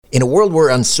In a world where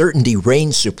uncertainty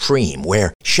reigns supreme,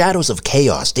 where shadows of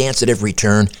chaos dance at every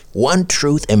turn, one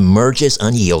truth emerges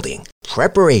unyielding.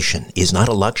 Preparation is not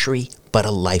a luxury, but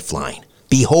a lifeline.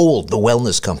 Behold the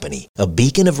Wellness Company, a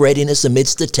beacon of readiness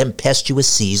amidst the tempestuous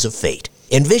seas of fate.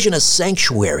 Envision a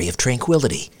sanctuary of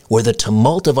tranquility, where the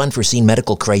tumult of unforeseen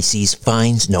medical crises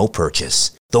finds no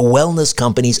purchase. The Wellness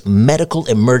Company's Medical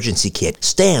Emergency Kit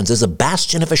stands as a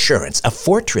bastion of assurance, a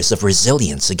fortress of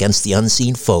resilience against the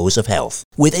unseen foes of health.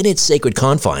 Within its sacred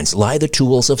confines lie the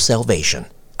tools of salvation.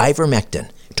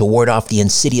 Ivermectin, to ward off the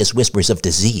insidious whispers of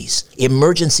disease.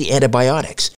 Emergency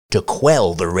antibiotics, to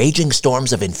quell the raging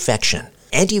storms of infection.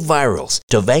 Antivirals,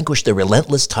 to vanquish the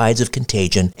relentless tides of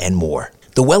contagion, and more.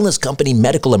 The Wellness Company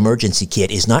Medical Emergency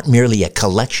Kit is not merely a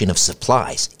collection of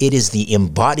supplies. It is the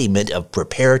embodiment of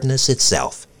preparedness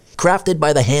itself. Crafted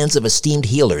by the hands of esteemed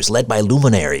healers led by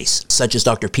luminaries such as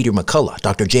Dr. Peter McCullough,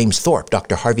 Dr. James Thorpe,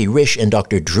 Dr. Harvey Risch, and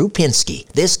Dr. Drew Pinsky,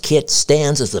 this kit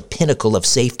stands as the pinnacle of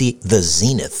safety, the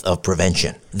zenith of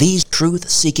prevention. These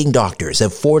truth-seeking doctors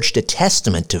have forged a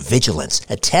testament to vigilance,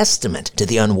 a testament to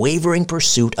the unwavering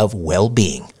pursuit of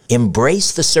well-being.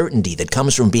 Embrace the certainty that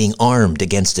comes from being armed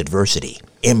against adversity.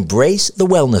 Embrace the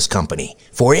Wellness Company,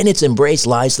 for in its embrace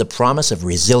lies the promise of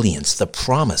resilience, the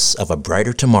promise of a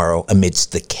brighter tomorrow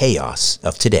amidst the chaos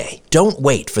of today. Don't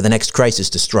wait for the next crisis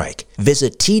to strike.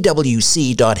 Visit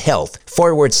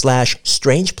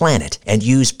twc.health/Strange Planet and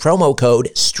use promo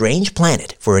code Strange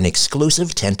Planet for an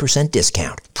exclusive 10%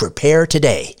 discount. Prepare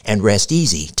today and rest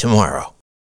easy tomorrow.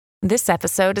 This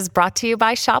episode is brought to you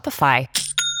by Shopify.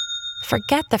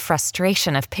 Forget the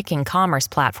frustration of picking commerce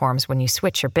platforms when you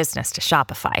switch your business to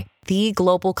Shopify, the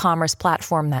global commerce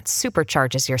platform that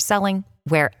supercharges your selling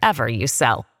wherever you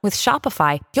sell. With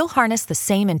Shopify, you'll harness the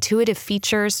same intuitive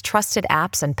features, trusted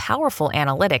apps, and powerful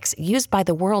analytics used by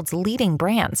the world's leading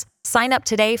brands. Sign up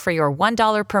today for your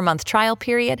 $1 per month trial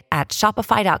period at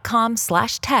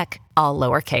shopify.com/tech, all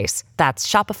lowercase. That's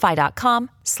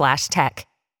shopify.com/tech.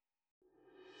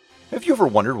 Have you ever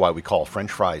wondered why we call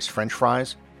French fries French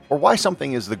fries? Or why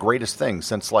something is the greatest thing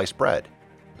since sliced bread?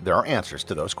 There are answers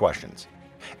to those questions.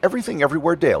 Everything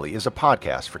Everywhere Daily is a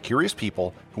podcast for curious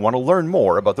people who want to learn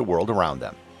more about the world around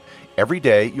them. Every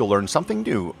day, you'll learn something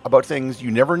new about things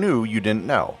you never knew you didn't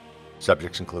know.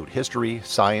 Subjects include history,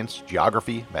 science,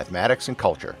 geography, mathematics, and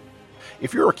culture.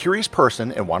 If you're a curious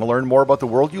person and want to learn more about the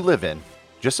world you live in,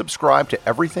 just subscribe to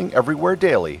Everything Everywhere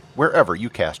Daily wherever you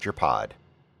cast your pod.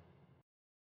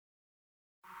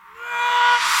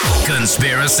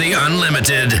 Conspiracy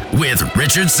Unlimited with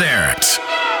Richard Serrett.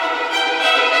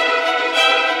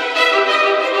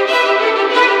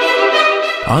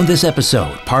 On this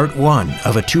episode, part 1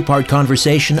 of a 2-part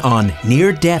conversation on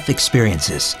near-death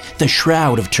experiences, the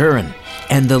Shroud of Turin,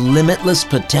 and the limitless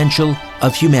potential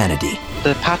of humanity.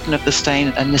 The pattern of the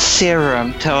stain and the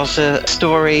serum tells a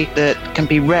story that can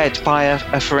be read by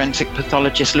a forensic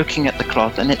pathologist looking at the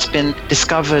cloth, and it's been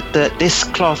discovered that this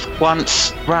cloth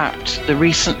once wrapped the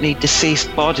recently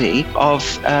deceased body of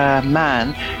a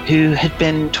man who had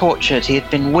been tortured. He had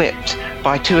been whipped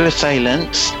by 2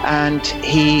 assailants, and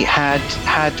he had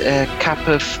a cap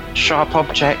of sharp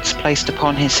objects placed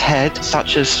upon his head,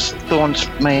 such as thorns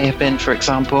may have been, for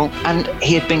example, and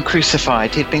he had been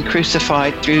crucified. He'd been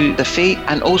crucified through the feet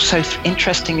and also,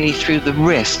 interestingly, through the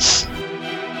wrists.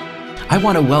 I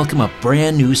want to welcome a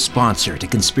brand new sponsor to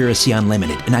Conspiracy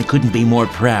Unlimited, and I couldn't be more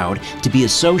proud to be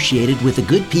associated with the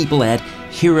good people at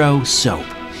Hero Soap.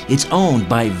 It's owned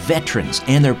by veterans,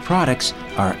 and their products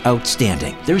are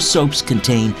outstanding. Their soaps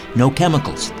contain no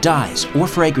chemicals, dyes, or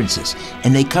fragrances,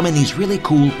 and they come in these really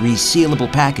cool resealable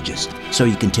packages, so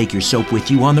you can take your soap with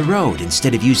you on the road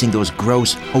instead of using those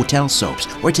gross hotel soaps,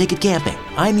 or take it camping.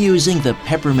 I'm using the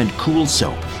Peppermint Cool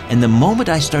Soap, and the moment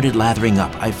I started lathering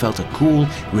up, I felt a cool,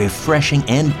 refreshing,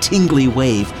 and tingly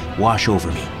wave wash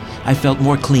over me. I felt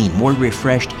more clean, more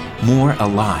refreshed, more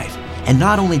alive. And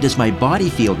not only does my body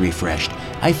feel refreshed,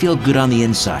 I feel good on the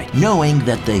inside, knowing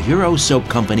that the Hero Soap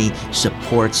Company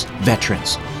supports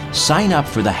veterans. Sign up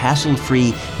for the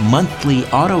hassle-free monthly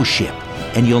auto ship,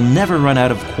 and you'll never run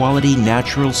out of quality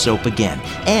natural soap again,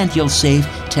 and you'll save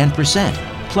 10%.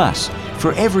 Plus,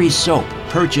 for every soap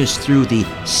purchased through the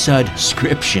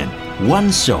subscription,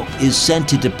 1 soap is sent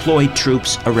to deployed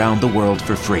troops around the world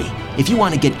for free. If you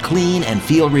want to get clean and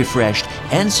feel refreshed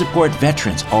and support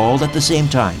veterans all at the same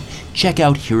time, check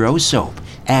out Hero Soap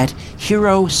at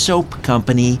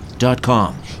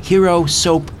herosoapcompany.com.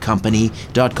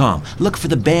 herosoapcompany.com. Look for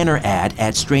the banner ad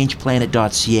at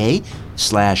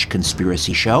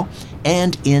strangeplanet.ca/conspiracy show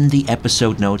and in the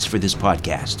episode notes for this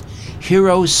podcast.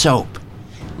 Hero Soap.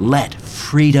 Let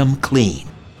freedom clean.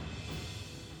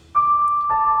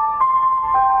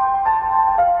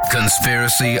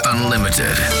 Conspiracy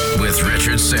Unlimited with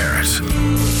Richard Serrett.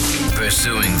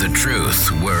 Pursuing the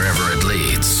truth wherever it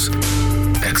leads.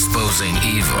 Exposing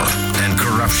evil and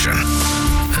corruption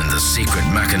and the secret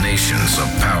machinations of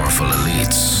powerful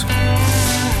elites.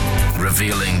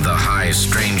 Revealing the high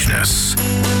strangeness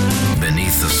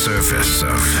beneath the surface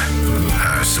of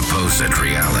our supposed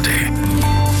reality.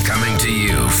 Coming to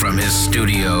you from his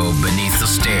studio beneath the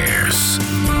stairs.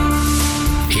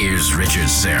 Here's Richard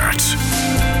Serrett.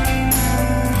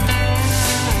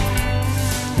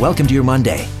 Welcome to your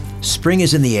Monday. Spring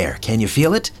is in the air. Can you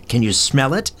feel it? Can you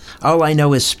smell it? All I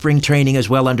know is spring training is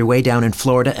well underway down in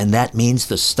Florida, and that means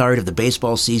the start of the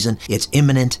baseball season. It's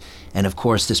imminent. And of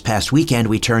course, this past weekend,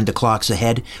 we turned the clocks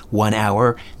ahead 1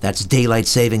 hour. That's daylight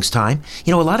savings time.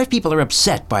 You know, a lot of people are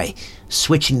upset by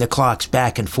switching the clocks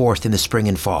back and forth in the spring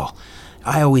and fall.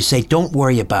 I always say, don't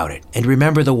worry about it. And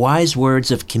remember the wise words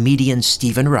of comedian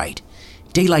Stephen Wright.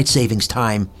 Daylight savings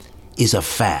time is a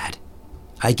fad.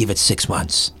 I give it 6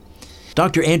 months.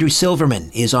 Dr. Andrew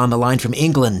Silverman is on the line from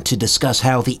England to discuss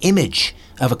how the image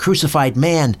of a crucified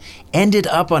man ended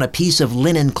up on a piece of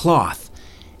linen cloth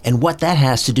and what that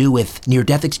has to do with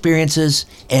near-death experiences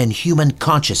and human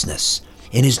consciousness.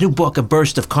 In his new book, A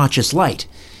Burst of Conscious Light,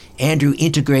 Andrew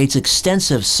integrates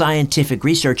extensive scientific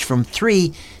research from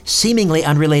 3 seemingly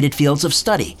unrelated fields of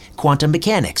study, quantum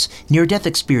mechanics, near-death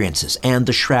experiences, and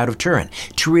the Shroud of Turin,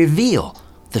 to reveal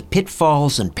the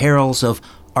pitfalls and perils of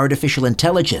artificial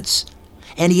intelligence.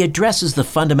 And he addresses the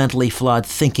fundamentally flawed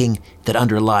thinking that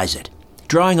underlies it.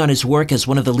 Drawing on his work as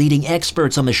one of the leading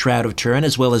experts on the Shroud of Turin,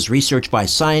 as well as research by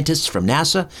scientists from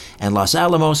NASA and Los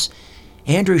Alamos,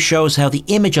 Andrew shows how the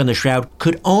image on the shroud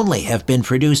could only have been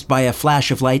produced by a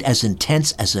flash of light as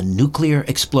intense as a nuclear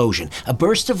explosion, a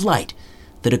burst of light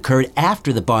that occurred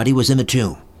after the body was in the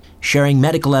tomb. Sharing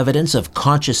medical evidence of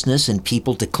consciousness in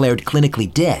people declared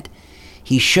clinically dead,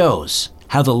 he shows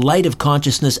how the light of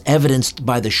consciousness evidenced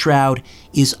by the shroud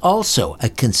is also a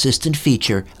consistent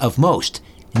feature of most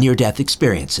near-death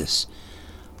experiences.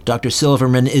 Dr.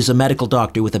 Silverman is a medical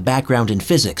doctor with a background in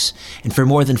physics, and for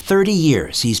more than 30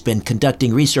 years he's been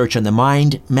conducting research on the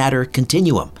mind-matter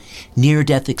continuum,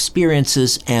 near-death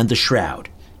experiences, and the shroud.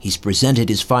 He's presented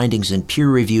his findings in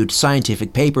peer-reviewed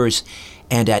scientific papers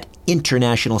and at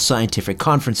international scientific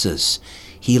conferences.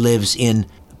 He lives in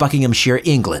Buckinghamshire,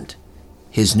 England.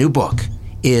 His new book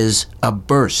is A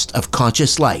Burst of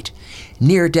Conscious Light,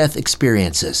 Near-Death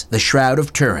Experiences, the Shroud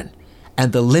of Turin,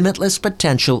 and the Limitless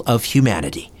Potential of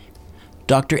Humanity.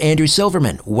 Dr. Andrew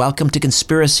Silverman, welcome to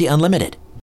Conspiracy Unlimited.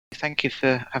 Thank you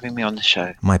for having me on the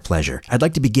show. My pleasure. I'd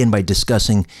like to begin by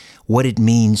discussing what it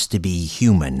means to be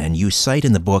human. And you cite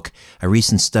in the book a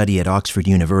recent study at Oxford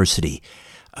University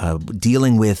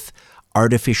dealing with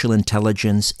artificial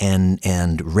intelligence and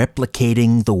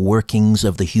replicating the workings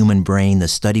of the human brain. The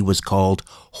study was called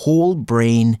Whole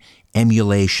Brain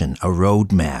Emulation, a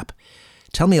Roadmap.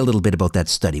 Tell me a little bit about that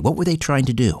study. What were they trying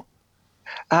to do?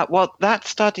 Well, that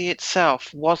study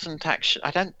itself wasn't actually,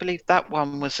 I don't believe that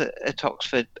one was at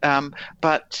Oxford,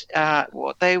 but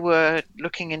what they were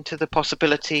looking into the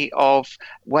possibility of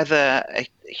whether a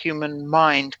human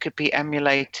mind could be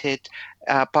emulated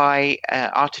by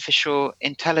artificial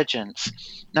intelligence.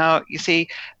 Now, you see,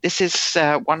 this is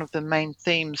one of the main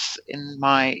themes in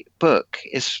my book,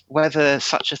 is whether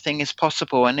such a thing is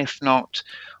possible, and if not,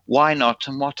 why not,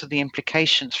 and what are the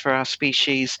implications for our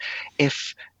species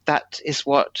if that is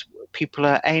what people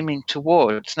are aiming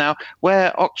towards. Now,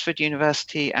 where Oxford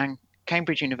University and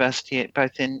Cambridge University,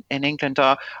 both in England,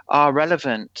 are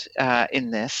relevant in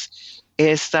this,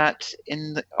 is that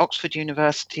in the Oxford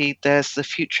University, there's the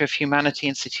Future of Humanity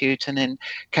Institute, and in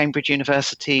Cambridge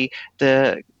University,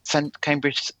 the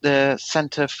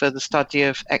Centre for the Study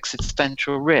of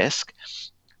Existential Risk,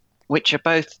 which are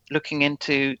both looking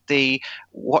into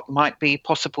what might be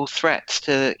possible threats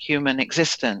to human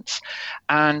existence.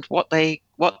 And what they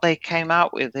came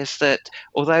out with is that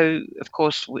although, of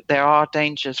course, there are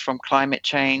dangers from climate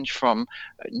change, from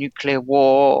nuclear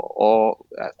war, or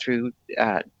through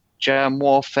germ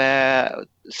warfare,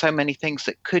 so many things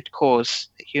that could cause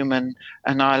human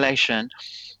annihilation,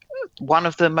 one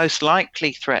of the most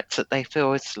likely threats that they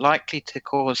feel is likely to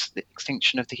cause the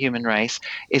extinction of the human race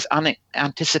is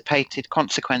unanticipated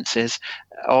consequences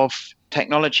of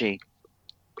technology.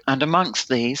 And amongst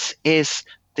these is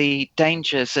the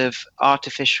dangers of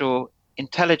artificial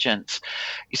intelligence.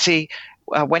 You see,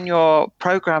 when you're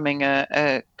programming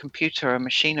a computer, a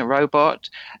machine, a robot,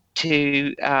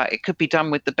 it could be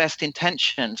done with the best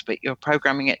intentions, but you're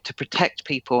programming it to protect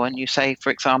people, and you say, for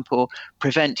example,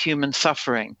 prevent human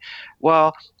suffering.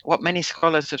 Well, what many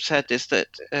scholars have said is that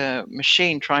a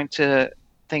machine trying to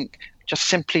think just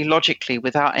simply logically,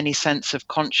 without any sense of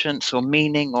conscience or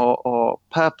meaning or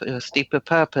purpose, deeper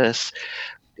purpose,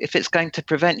 if it's going to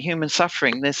prevent human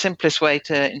suffering, the simplest way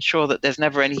to ensure that there's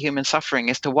never any human suffering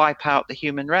is to wipe out the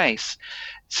human race.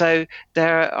 So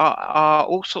there are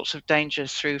all sorts of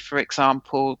dangers through, for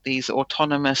example, these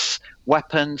autonomous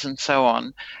weapons and so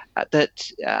on,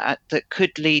 that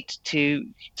could lead to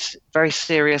very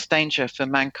serious danger for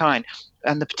mankind.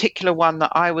 And the particular one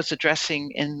that I was addressing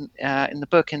in the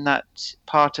book, in that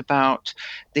part about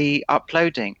the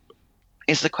uploading,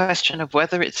 is the question of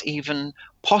whether it's even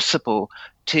possible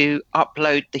to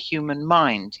upload the human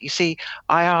mind. You see,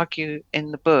 I argue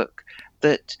in the book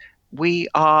that we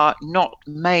are not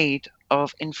made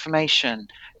of information,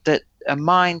 that a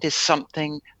mind is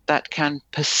something that can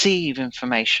perceive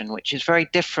information, which is very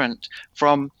different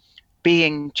from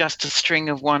being just a string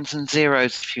of ones and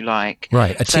zeros, if you like.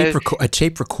 Right. A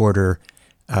tape recorder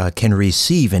can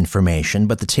receive information,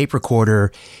 but the tape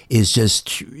recorder is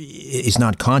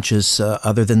not conscious,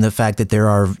 other than the fact that there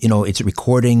are, it's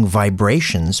recording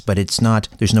vibrations, but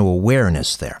there's no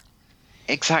awareness there.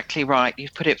 Exactly right.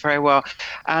 You've put it very well.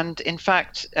 And in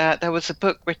fact, there was a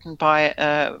book written by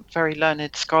a very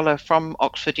learned scholar from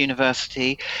Oxford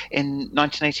University in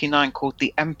 1989 called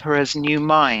The Emperor's New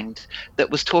Mind, that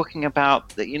was talking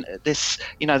about this,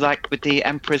 like with the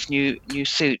Emperor's new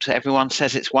suit. Everyone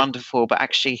says it's wonderful, but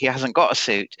actually he hasn't got a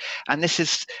suit. And this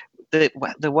is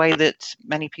the way that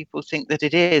many people think that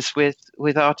it is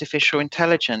with artificial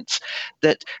intelligence,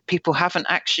 that people haven't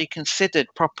actually considered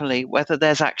properly whether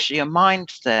there's actually a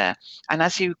mind there. And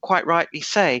as you quite rightly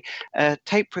say, a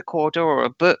tape recorder or a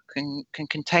book can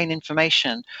contain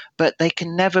information, but they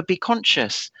can never be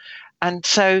conscious. And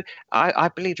so I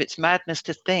believe it's madness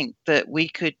to think that we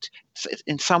could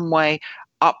in some way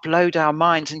upload our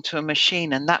minds into a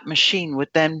machine, and that machine would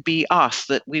then be us,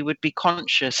 that we would be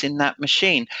conscious in that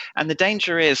machine. And the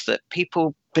danger is that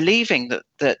people believing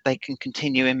that they can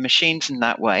continue in machines in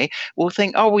that way will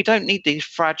think, oh, we don't need these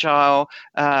fragile,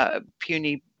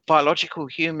 puny biological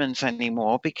humans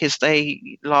anymore because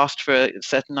they last for a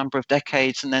certain number of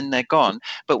decades and then they're gone.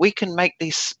 But we can make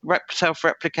these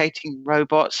self-replicating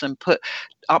robots and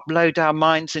upload our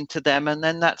minds into them, and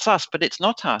then that's us. But it's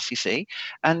not us, you see.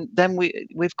 And then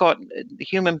we've got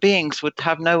human beings would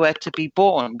have nowhere to be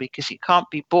born, because you can't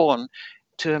be born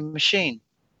to a machine.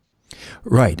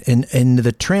 Right. And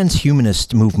the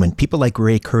transhumanist movement, people like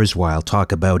Ray Kurzweil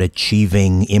talk about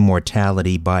achieving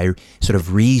immortality by sort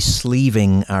of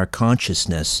re-sleeving our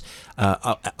consciousness,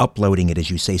 uploading it, as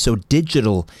you say. So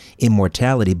digital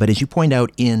immortality. But as you point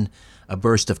out in A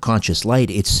Burst of Conscious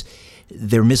Light,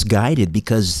 they're misguided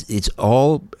because it's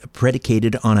all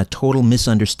predicated on a total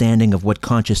misunderstanding of what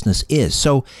consciousness is.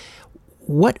 So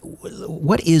what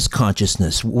is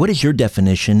consciousness? What is your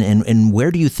definition, and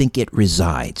where do you think it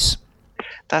resides?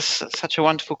 That's such a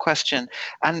wonderful question.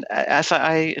 And as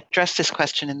I address this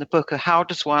question in the book, how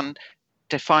does one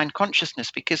define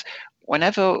consciousness? Because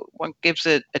whenever one gives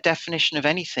a definition of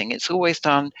anything, it's always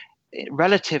done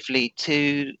relatively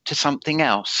to something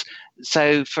else.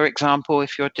 So, for example,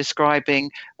 if you're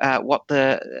describing about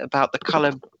the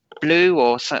color blue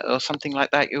or something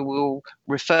like that, you will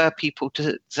refer people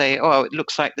to say, oh, it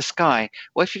looks like the sky.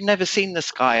 Well, if you've never seen the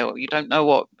sky or you don't know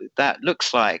what that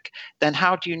looks like, then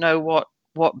how do you know what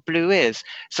blue is?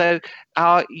 So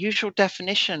our usual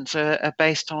definitions are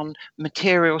based on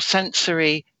material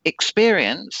sensory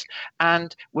experience,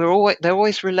 and they're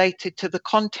always related to the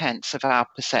contents of our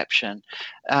perception,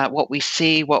 what we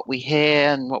see, what we hear,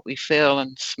 and what we feel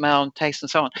and smell and taste and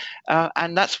so on.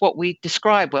 And that's what we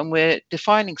describe when we're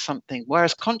defining something,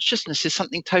 whereas consciousness is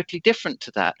something totally different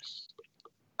to that.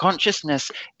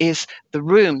 Consciousness is the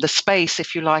room, the space,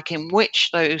 if you like, in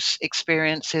which those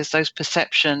experiences, those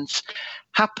perceptions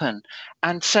happen.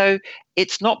 And so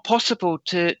it's not possible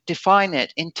to define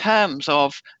it in terms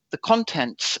of the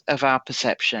contents of our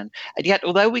perception. And yet,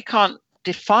 although we can't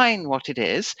define what it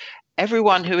is,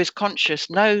 everyone who is conscious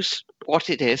knows what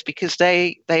it is, because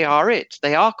they are it.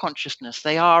 They are consciousness.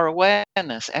 They are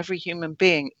awareness. Every human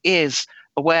being is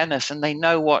awareness, and they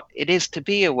know what it is to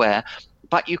be aware.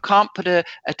 But you can't put a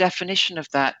definition of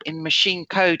that in machine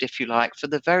code, if you like, for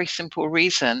the very simple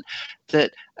reason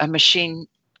that a machine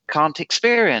can't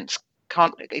experience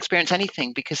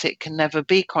anything, because it can never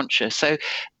be conscious. So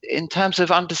in terms of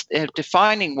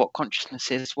defining what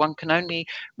consciousness is, one can only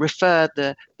refer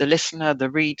the listener, the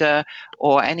reader,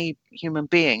 or any human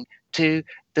being to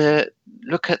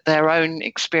look at their own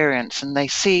experience, and they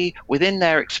see within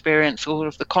their experience all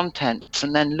of the contents,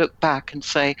 and then look back and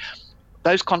say,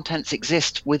 those contents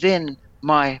exist within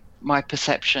my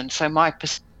perception. So my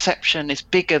perception is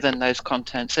bigger than those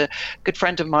contents. A good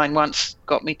friend of mine once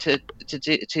got me to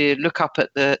look up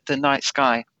at the night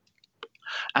sky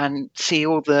and see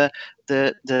all the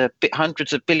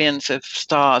hundreds of billions of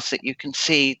stars that you can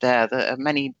see there, that are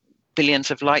many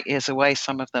billions of light years away,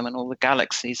 some of them, and all the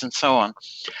galaxies and so on.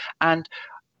 And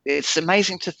it's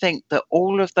amazing to think that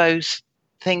all of those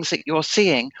things that you're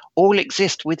seeing all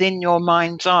exist within your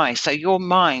mind's eye. So your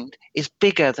mind is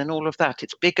bigger than all of that.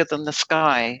 It's bigger than the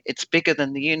sky. It's bigger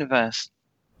than the universe.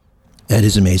 That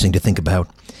is amazing to think about.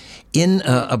 In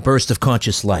a burst of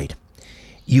conscious light,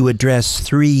 you address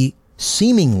three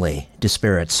seemingly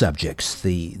disparate subjects.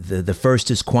 The first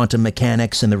is quantum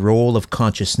mechanics and the role of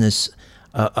consciousness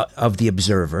of the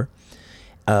observer.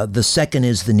 The second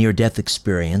is the near-death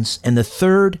experience. And the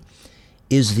third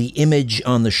is the image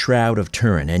on the Shroud of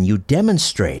Turin. And you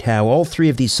demonstrate how all three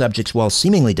of these subjects, while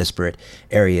seemingly disparate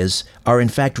areas, are in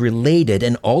fact related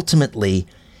and ultimately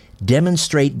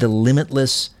demonstrate the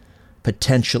limitless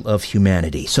potential of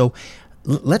humanity. So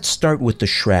let's start with the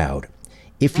Shroud.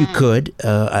 If you could,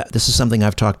 this is something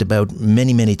I've talked about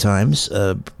many, many times,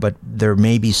 but there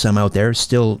may be some out there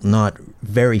still not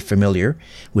very familiar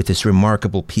with this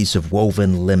remarkable piece of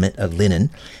woven linen.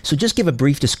 So just give a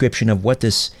brief description of what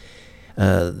this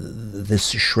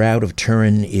Shroud of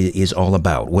Turin is all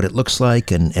about, what it looks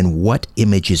like, and what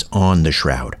image is on the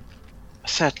shroud.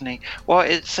 Certainly. Well,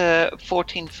 it's a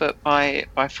 14 foot by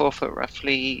 4 foot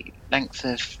roughly length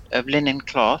of linen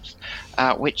cloth,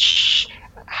 which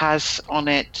has on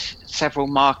it several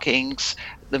markings,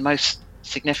 the most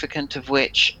significant of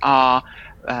which are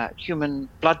human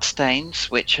blood stains,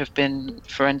 which have been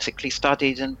forensically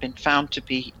studied and been found to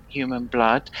be human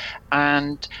blood.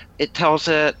 And it tells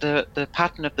the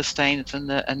pattern of the stains and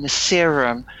the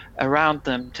serum around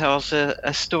them tells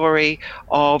a story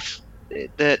of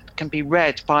that can be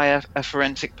read by a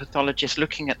forensic pathologist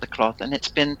looking at the cloth. And it's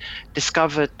been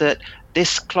discovered that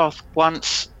this cloth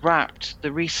once wrapped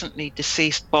the recently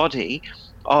deceased body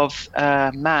of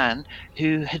a man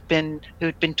who had been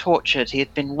tortured. He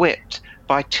had been whipped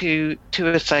by two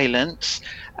assailants,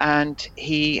 and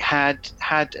he had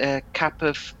a cap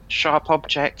of sharp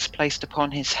objects placed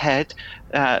upon his head,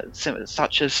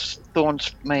 such as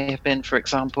thorns may have been, for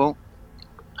example.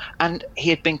 And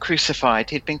he had been crucified.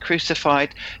 He'd been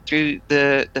crucified through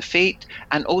the feet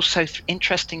and also,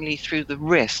 interestingly, through the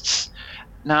wrists.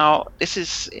 Now, this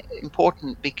is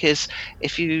important because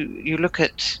if you look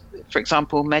at, for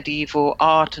example, medieval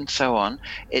art and so on,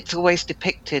 it's always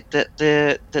depicted that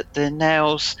the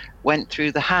nails went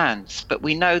through the hands, but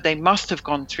we know they must have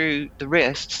gone through the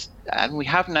wrists, and we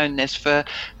have known this for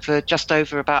just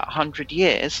over about 100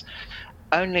 years.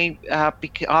 Only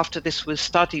after this was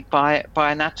studied by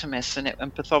anatomists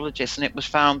and pathologists, and it was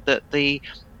found that the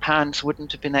hands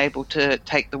wouldn't have been able to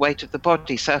take the weight of the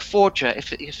body. So a forger,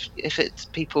 if it's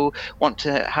people want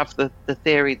to have the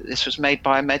theory that this was made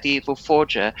by a medieval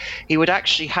forger, he would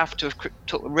actually have to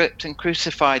have ripped and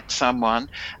crucified someone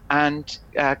and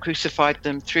crucified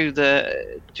them through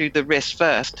the wrist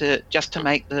first just to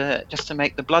make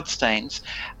the blood stains.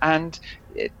 And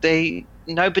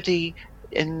nobody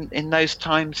in those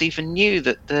times even knew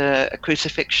that the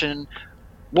crucifixion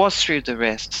was through the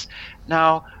wrists.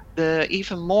 Now, the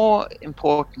even more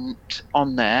important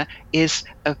on there is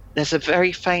there's a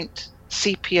very faint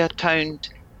sepia-toned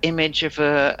image of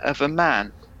a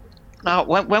man. Now,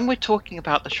 when we're talking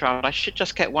about the shroud, I should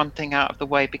just get one thing out of the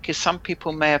way, because some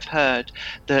people may have heard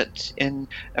that in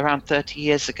around 30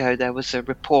 years ago there was a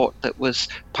report that was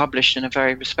published in a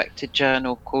very respected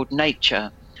journal called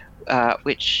Nature,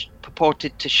 which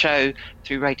purported to show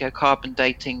through radiocarbon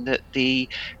dating that the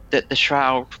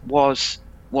shroud was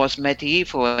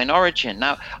medieval in origin.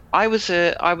 Now, I was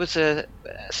a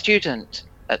student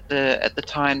at the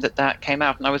time that came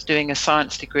out, and I was doing a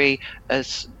science degree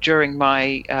during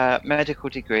my medical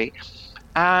degree,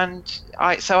 and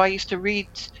I used to read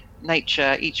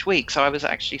Nature each week. So I was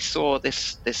actually saw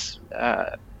this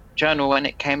journal when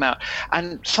it came out,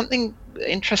 and something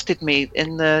interested me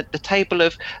in the table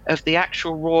of the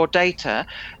actual raw data.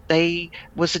 There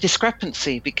was a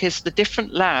discrepancy because the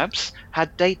different labs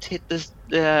had dated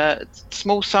the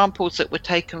small samples that were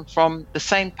taken from the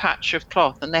same patch of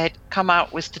cloth, and they had come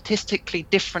out with statistically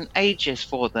different ages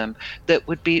for them that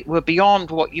were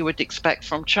beyond what you would expect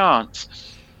from chance.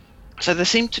 So there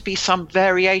seemed to be some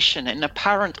variation in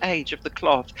apparent age of the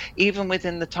cloth, even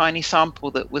within the tiny sample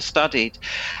that was studied.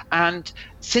 And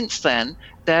since then,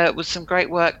 there was some great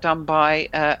work done by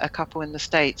a couple in the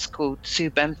States called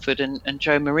Sue Benford and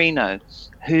Joe Marino,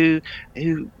 who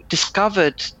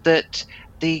discovered that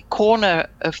the corner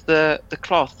of the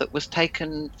cloth that was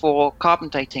taken for carbon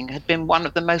dating had been one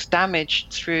of the most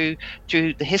damaged through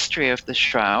the history of the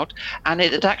shroud, and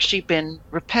it had actually been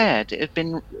repaired.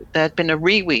 There had been a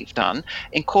reweave done,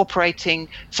 incorporating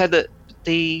so that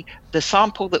the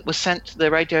sample that was sent to the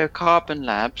radiocarbon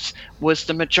labs was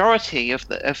the majority of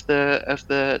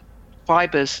the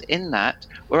fibers in that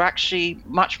were actually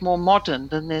much more modern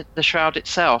than the shroud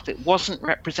itself. It wasn't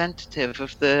representative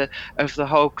of the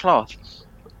whole cloth.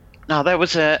 Now, there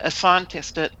was a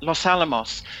scientist at Los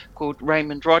Alamos called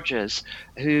Raymond Rogers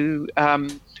who,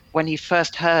 when he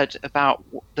first heard about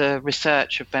the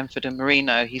research of Benford and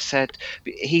Marino, he said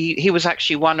he was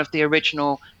actually one of the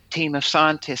original team of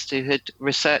scientists who had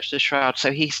researched the shroud.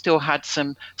 So he still had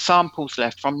some samples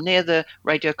left from near the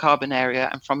radiocarbon area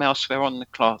and from elsewhere on the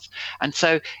cloth. And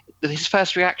so his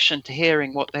first reaction to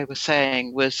hearing what they were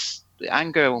saying was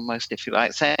anger, almost, if you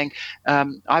like, saying,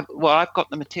 I've got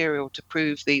the material to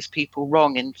prove these people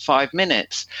wrong in 5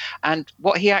 minutes. And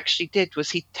what he actually did was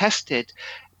he tested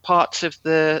parts of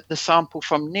the sample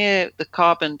from near the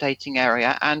carbon dating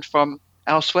area and from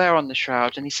elsewhere on the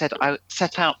shroud, and he said, I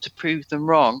set out to prove them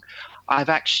wrong. I've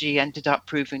actually ended up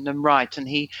proving them right. And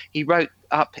he wrote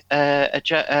up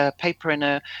a paper in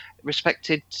a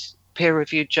respected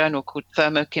peer-reviewed journal called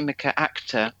Thermochimica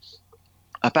Acta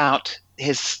about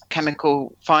his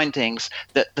chemical findings,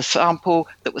 that the sample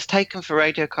that was taken for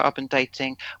radiocarbon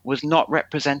dating was not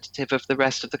representative of the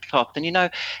rest of the cloth.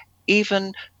 And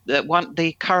even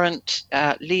the current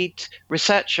lead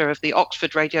researcher of the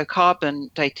Oxford Radiocarbon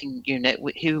Dating Unit,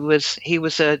 he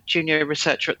was a junior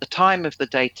researcher at the time of the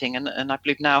dating, and I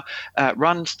believe now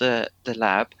runs the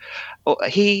lab.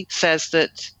 He says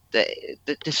that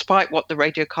despite what the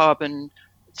radiocarbon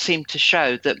seemed to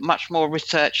show, that much more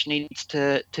research needs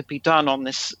to be done on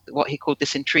this, what he called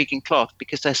this intriguing cloth,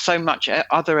 because there's so much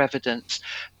other evidence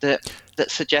that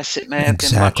suggests it may have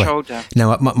been much older.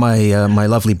 Now, my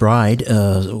lovely bride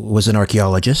was an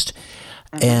archaeologist,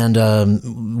 and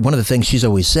one of the things she's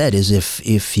always said is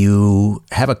if you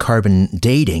have a carbon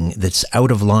dating that's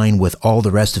out of line with all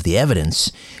the rest of the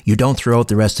evidence, you don't throw out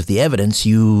the rest of the evidence.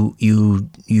 You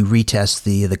retest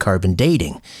the carbon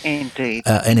dating. Indeed.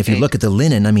 And if you look at the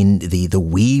linen, I mean, the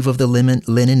weave of the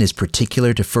linen is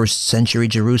particular to first century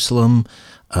Jerusalem.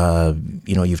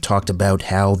 You've talked about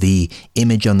how the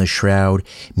image on the shroud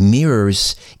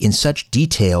mirrors in such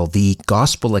detail the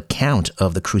gospel account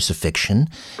of the crucifixion,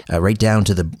 right down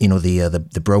to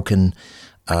the broken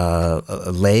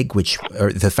leg,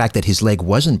 or the fact that his leg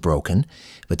wasn't broken,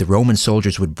 but the Roman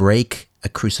soldiers would break a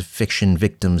crucifixion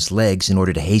victim's legs in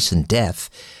order to hasten death.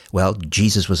 Well,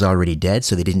 Jesus was already dead,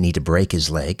 so they didn't need to break his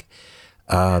leg.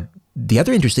 The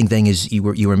other interesting thing is you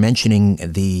were mentioning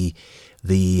the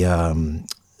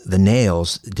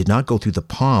nails did not go through the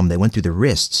palm; they went through the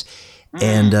wrists,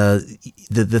 and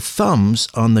the thumbs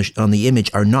on the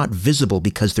image are not visible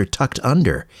because they're tucked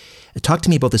under. Talk to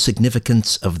me about the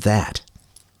significance of that.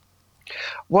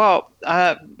 Well,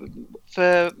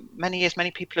 for many years,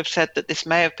 many people have said that this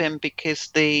may have been because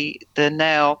the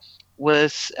nail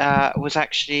was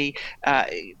actually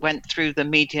went through the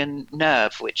median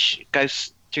nerve, which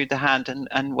goes through the hand,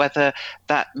 and whether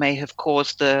that may have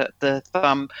caused the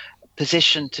thumb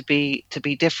position to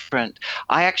be different.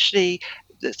 I actually,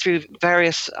 through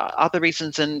various other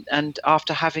reasons, and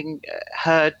after having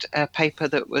heard a paper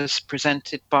that was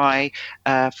presented by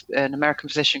an American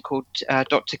physician called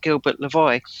Dr. Gilbert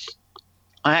Lavoie,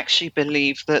 I actually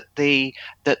believe that the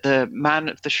man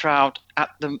of the shroud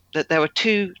that there were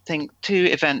two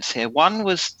events here. One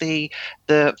was the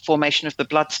formation of the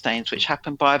bloodstains, which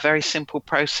happened by a very simple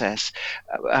process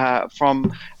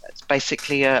from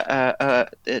basically a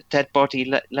dead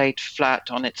body laid flat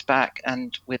on its back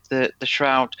and with the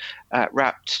shroud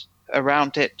wrapped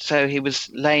around it. So he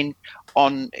was laying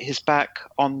on his back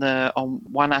on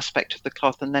one aspect of the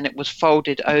cloth, and then it was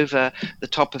folded over the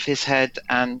top of his head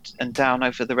and down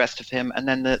over the rest of him, and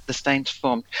then the stains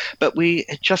formed. But we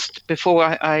just before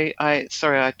I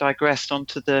digressed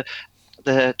onto the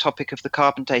topic of the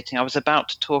carbon dating. I was about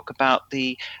to talk about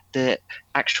the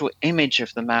actual image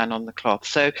of the man on the cloth.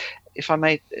 So if I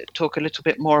may talk a little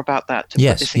bit more about that to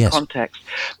put this in context.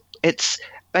 It's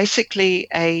basically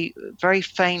a very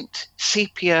faint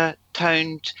sepia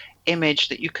toned image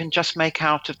that you can just make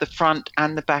out of the front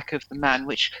and the back of the man,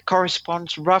 which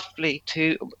corresponds roughly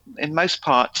to, in most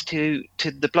parts, to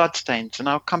the bloodstains. And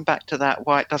I'll come back to that,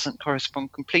 why it doesn't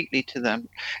correspond completely to them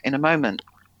in a moment.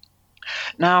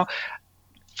 Now,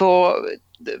 for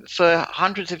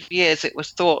hundreds of years, it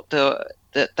was thought that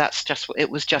it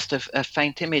was just a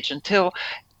faint image, until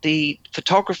the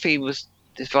photography was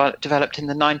developed in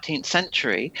the 19th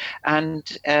century,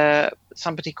 and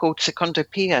somebody called Secondo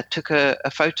Pia took a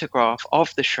photograph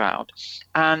of the shroud,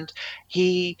 and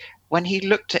when he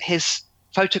looked at his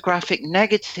photographic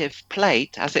negative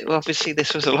plate, as it obviously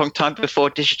this was a long time before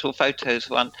digital photos.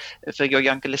 One for your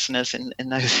younger listeners in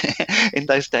those in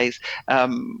those days,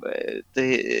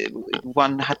 the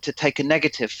one had to take a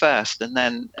negative first, and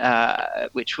then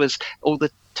which was all the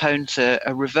tones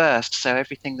are reversed, so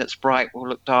everything that's bright will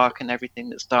look dark and everything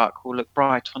that's dark will look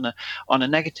bright on a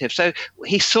negative. So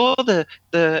he saw the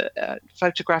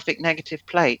photographic negative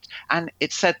plate, and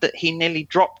it said that he nearly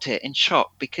dropped it in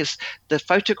shock, because the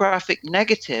photographic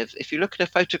negative, if you look at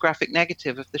a photographic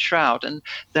negative of the shroud, and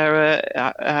there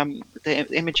are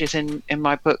the images in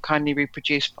my book kindly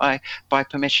reproduced by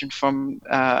permission from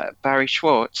Barry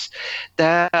Schwartz,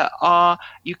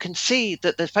 you can see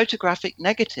that the photographic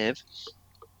negative,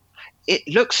 it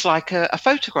looks like a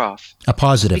photograph. A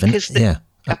positive.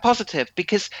 A positive,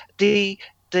 because the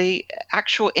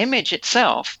actual image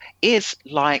itself is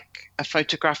like a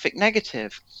photographic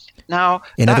negative. Now,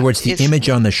 in other words, the image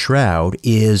on the shroud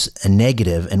is a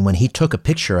negative, and when he took a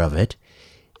picture of it,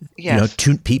 yes.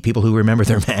 Two people who remember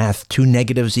their math, 2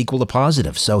 negatives equal a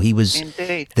positive. So he was,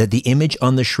 indeed, that the image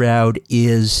on the shroud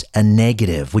is a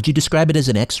negative. Would you describe it as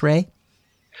an X-ray?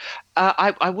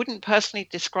 I wouldn't personally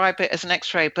describe it as an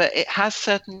X-ray, but it has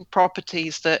certain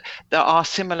properties that are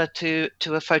similar to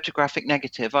a photographic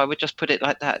negative. I would just put it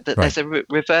like that. That right. There's a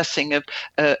reversing of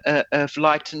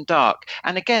light and dark.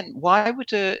 And again, why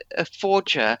would a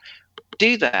forger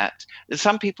do that?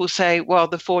 Some people say, well,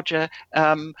 the forger,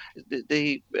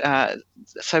 the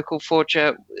so-called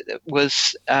forger,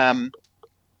 was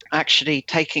actually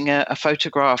taking a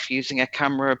photograph using a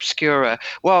camera obscura.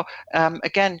 Well,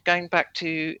 again, going back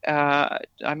to,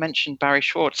 I mentioned Barry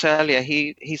Schwartz earlier.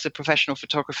 He's a professional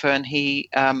photographer, and he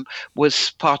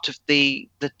was part of the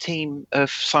team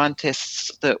of scientists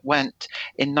that went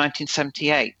in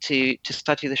 1978 to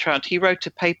study the shroud. He wrote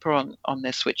a paper on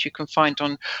this, which you can find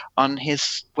on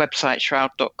his website,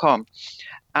 shroud.com,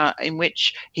 in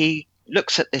which he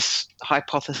looks at this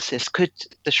hypothesis: could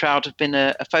the shroud have been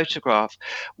a photograph?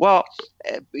 Well,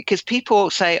 because people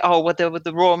say, oh, well,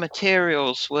 the raw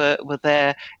materials were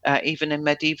there even in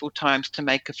medieval times to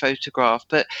make a photograph.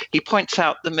 But he points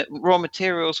out the raw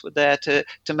materials were there to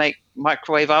make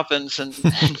microwave ovens and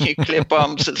nuclear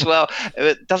bombs as well.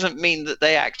 It doesn't mean that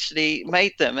they actually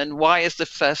made them. And why is the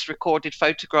first recorded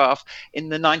photograph in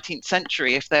the 19th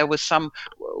century if there was some,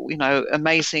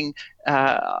 amazing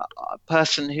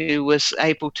person who was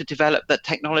able to develop that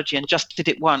technology and just did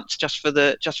it once, just for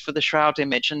the shroud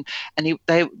image, and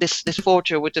this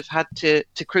forger would have had to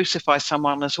crucify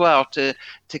someone as well to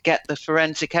get the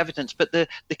forensic evidence. But the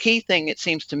key thing, it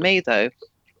seems to me, though,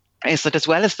 is that as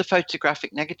well as the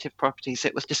photographic negative properties,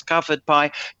 it was discovered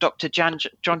by Dr. John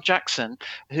Jackson,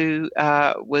 who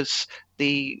was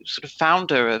the sort of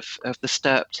founder of the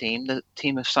STURP team, the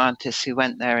team of scientists who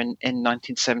went there in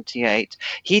 1978.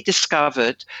 He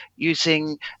discovered,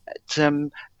 using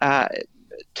some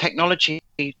technology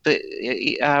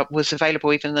that was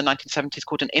available even in the 1970s,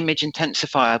 called an image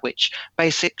intensifier, which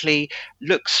basically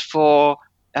looks for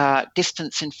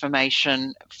distance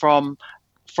information from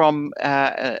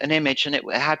an image, and it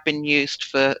had been used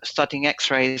for studying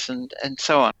X-rays and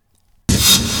so on.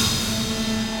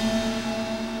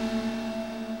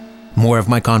 More of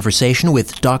my conversation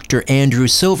with Dr. Andrew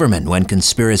Silverman when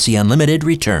Conspiracy Unlimited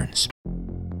returns.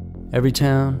 Every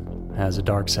town has a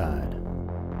dark side.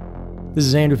 This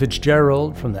is Andrew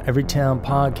Fitzgerald from the Everytown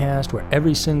podcast, where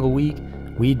every single week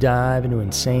we dive into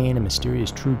insane and mysterious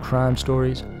true crime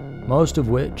stories, most of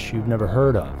which you've never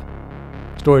heard of.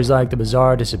 Stories like the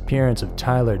bizarre disappearance of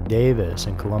Tyler Davis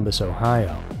in Columbus,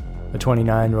 Ohio, a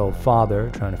 29-year-old father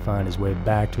trying to find his way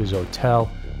back to his hotel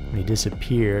when he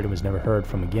disappeared and was never heard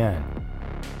from again.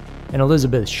 And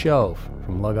Elizabeth Shoaf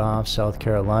from Lugoff, South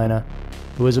Carolina,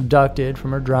 who was abducted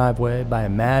from her driveway by a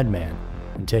madman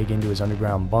and taken to his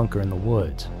underground bunker in the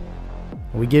woods.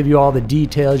 And we give you all the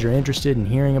details you're interested in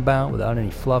hearing about without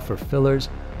any fluff or fillers,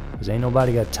 because ain't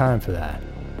nobody got time for that.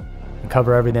 We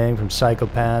cover everything from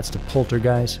psychopaths to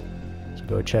poltergeists, so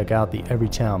go check out the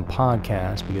Everytown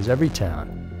podcast, because every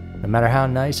town, no matter how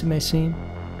nice it may seem,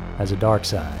 has a dark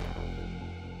side.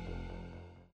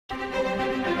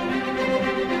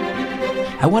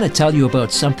 I want to tell you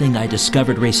about something I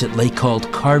discovered recently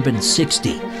called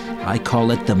carbon-60. I call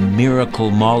it the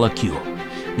miracle molecule.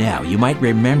 Now, you might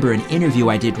remember an interview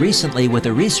I did recently with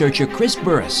a researcher, Chris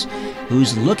Burris,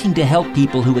 who's looking to help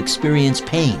people who experience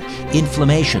pain,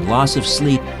 inflammation, loss of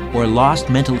sleep, or lost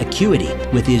mental acuity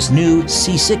with his new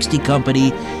C60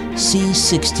 company,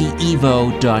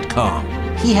 C60evo.com.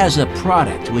 He has a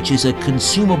product which is a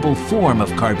consumable form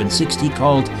of carbon-60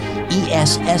 called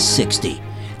ESS60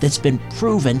 that's been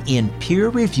proven in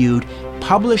peer-reviewed,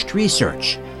 published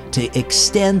research to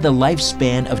extend the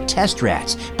lifespan of test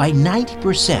rats by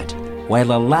 90%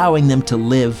 while allowing them to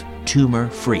live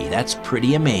tumor-free. That's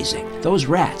pretty amazing. Those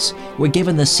rats were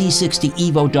given the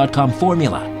C60evo.com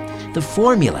formula. The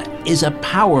formula is a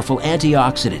powerful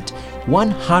antioxidant,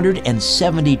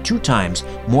 172 times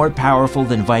more powerful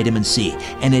than vitamin C,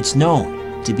 and it's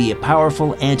known to be a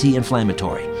powerful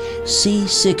anti-inflammatory.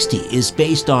 C60 is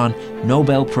based on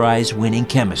Nobel Prize-winning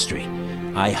chemistry.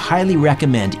 I highly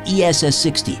recommend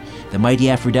ESS60. The mighty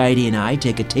Aphrodite and I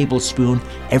take a tablespoon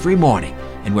every morning,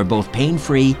 and we're both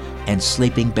pain-free and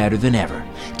sleeping better than ever.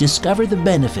 Discover the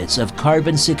benefits of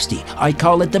carbon-60. I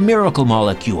call it the miracle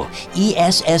molecule,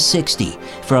 ESS60,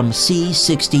 from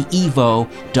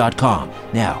C60evo.com.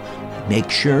 Now,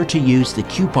 make sure to use the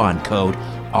coupon code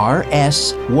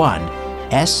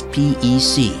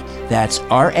RS1SPEC. That's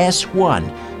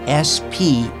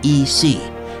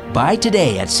RS1SPEC. Buy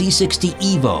today at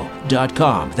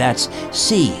C60evo.com. That's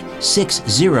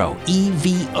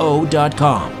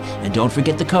C60evo.com. And don't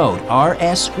forget the code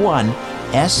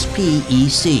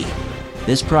RS1SPEC.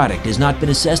 This product has not been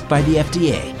assessed by the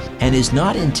FDA and is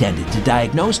not intended to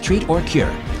diagnose, treat, or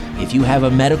cure. If you have a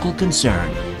medical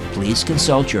concern, please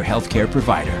consult your healthcare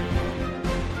provider.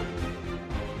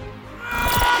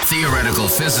 Theoretical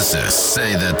physicists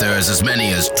say that there's as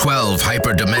many as 12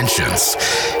 hyperdimensions.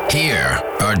 Here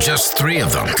are just 3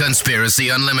 of them. Conspiracy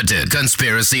Unlimited,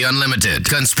 Conspiracy Unlimited,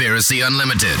 Conspiracy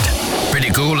Unlimited. Pretty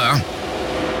cool, huh?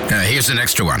 Here's an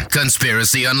extra one.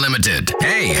 Conspiracy Unlimited.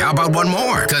 Hey, how about one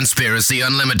more? Conspiracy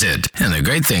Unlimited. And the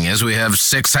great thing is we have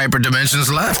 6 hyperdimensions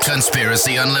left.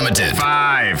 Conspiracy Unlimited.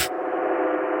 5.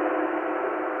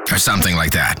 Or something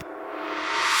like that.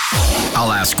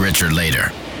 I'll ask Richard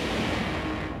later.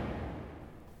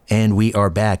 And we are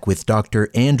back with Dr.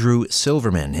 Andrew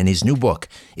Silverman, and his new book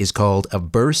is called A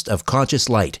Burst of Conscious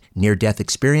Light, Near-Death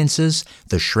Experiences,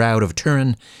 The Shroud of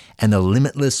Turin, and the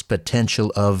Limitless Potential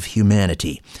of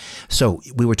Humanity. So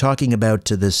we were talking about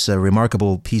this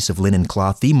remarkable piece of linen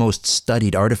cloth, the most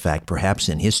studied artifact perhaps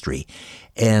in history,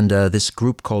 and this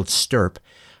group called STRP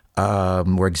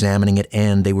were examining it,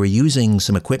 and they were using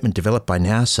some equipment developed by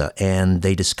NASA, and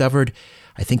they discovered,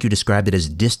 I think you described it as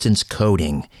distance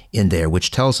coding in there,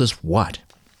 which tells us what?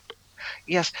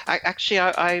 Yes,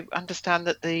 I understand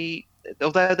that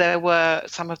although there were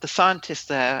some of the scientists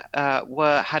there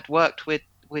had worked with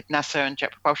NASA and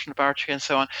Jet Propulsion Laboratory and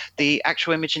so on, the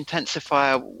actual image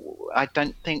intensifier I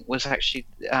don't think was actually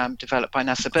developed by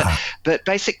NASA. But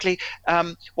basically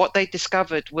what they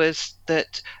discovered was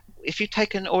that if you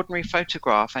take an ordinary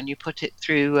photograph and you put it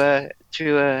through a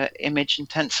image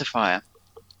intensifier,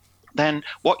 then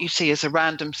what you see is a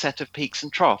random set of peaks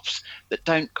and troughs that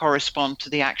don't correspond to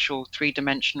the actual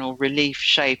three-dimensional relief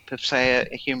shape of, say,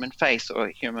 a human face or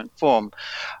a human form.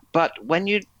 But when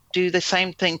you do the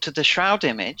same thing to the shroud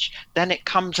image, then it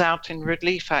comes out in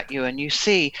relief at you, and you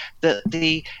see that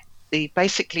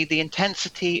basically the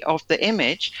intensity of the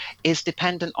image is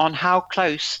dependent on how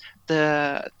close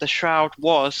the shroud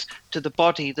was to the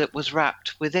body that was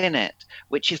wrapped within it,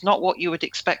 which is not what you would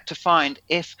expect to find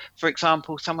if, for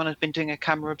example, someone had been doing a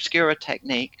camera obscura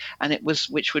technique and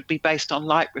which would be based on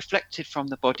light reflected from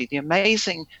the body. The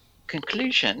amazing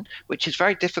conclusion, which is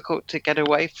very difficult to get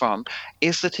away from,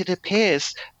 is that it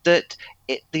appears that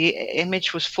the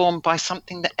image was formed by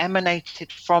something that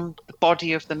emanated from the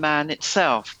body of the man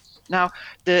itself. Now,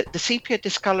 the sepia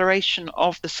discoloration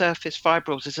of the surface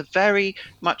fibrils is very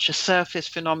much a surface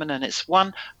phenomenon. It's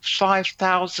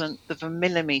 1/5000th of a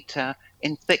millimeter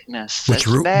in thickness.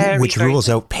 Which rules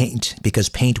out paint, because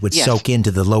paint would soak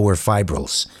into the lower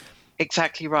fibrils.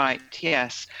 Exactly right,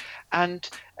 yes. And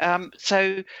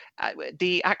so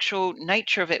the actual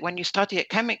nature of it, when you study it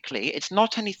chemically, it's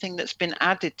not anything that's been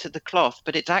added to the cloth,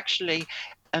 but it's actually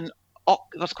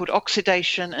what's called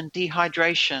oxidation and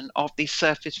dehydration of these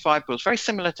surface fibrils, very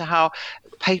similar to how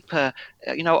paper,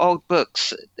 old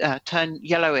books turn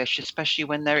yellowish, especially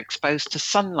when they're exposed to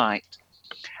sunlight.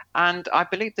 And I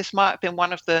believe this might have been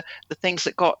one of the things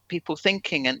that got people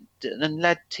thinking and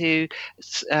led to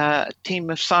a team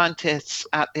of scientists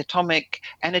at the Atomic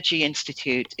Energy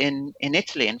Institute in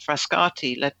Italy, in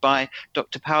Frascati, led by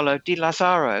Dr. Paolo Di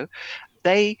Lazzaro.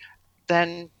 They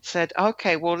then said,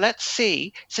 okay, well, let's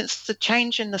see, since the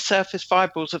change in the surface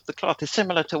fibrils of the cloth is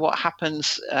similar to what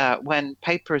happens when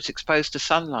paper is exposed to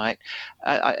sunlight,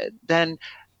 then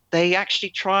they actually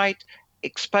tried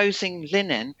exposing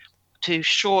linen to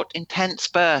short, intense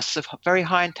bursts of very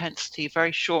high intensity,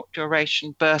 very short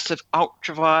duration bursts of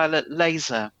ultraviolet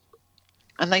laser.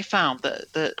 And they found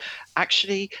that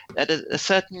actually at a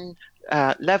certain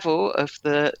level of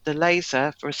the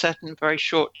laser for a certain very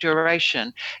short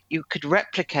duration, you could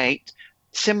replicate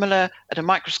similar, at a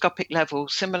microscopic level,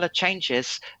 similar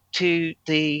changes to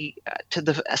the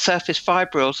surface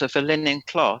fibrils of a linen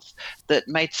cloth that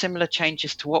made similar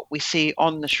changes to what we see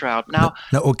on the shroud. Now,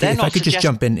 okay. If I could just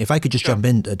jump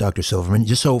in, Dr. Silverman,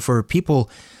 just so for people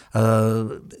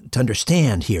to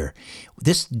understand here,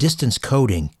 this distance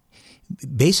coding,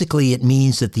 basically it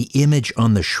means that the image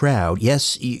on the shroud,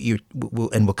 yes,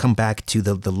 and we'll come back to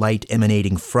the light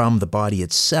emanating from the body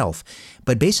itself,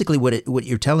 but basically what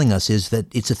you're telling us is that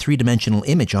it's a three-dimensional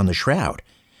image on the shroud.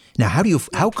 Now,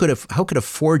 how could a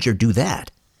forger do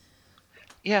that?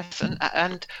 Yes,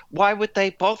 and why would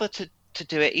they bother to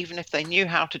do it, even if they knew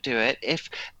how to do it, if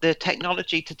the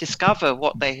technology to discover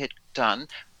what they had done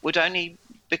would only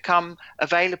become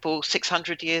available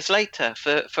 600 years later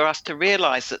for us to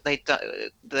realize that they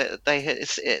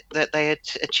had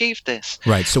achieved this.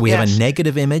 Right. So we have a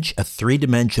negative image, a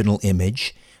three-dimensional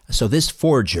image. So this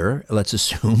forger, let's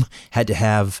assume, had to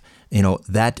have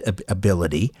that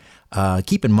ability.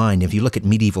 Keep in mind, if you look at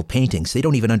medieval paintings, they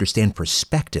don't even understand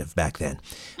perspective back then.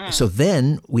 So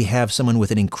then we have someone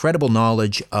with an incredible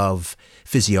knowledge of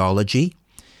physiology,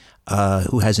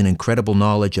 who has an incredible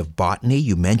knowledge of botany.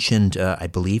 You mentioned, I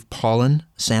believe, pollen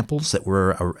samples that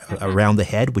were around the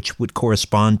head, which would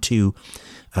correspond to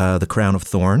the crown of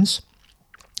thorns.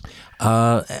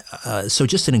 So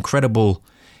just an incredible,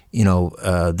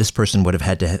 this person would have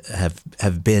had to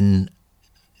have been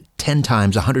 10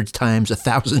 times, 100 times,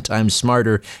 1,000 times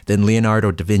smarter than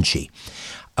Leonardo da Vinci.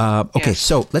 Okay,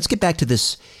 so let's get back to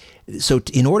this. So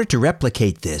in order to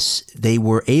replicate this, they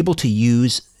were able to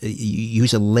use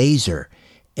a laser.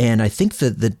 And I think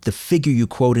that the figure you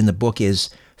quote in the book is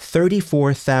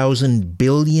 34,000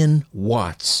 billion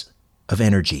watts of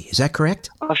energy. Is that correct?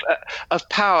 Of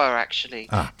power, actually.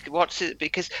 Watts is,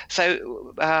 because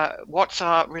watts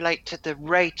relate to the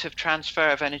rate of transfer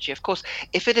of energy. Of course,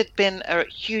 if it had been a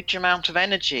huge amount of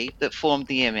energy that formed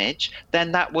the image,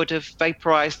 then that would have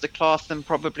vaporized the cloth and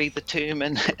probably the tomb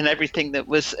and everything that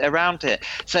was around it.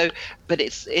 So, but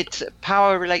it's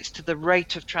power relates to the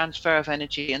rate of transfer of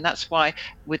energy, and that's why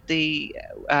with the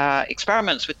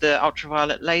experiments with the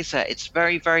ultraviolet laser, it's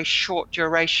very, very short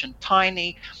duration,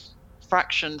 tiny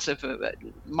fractions of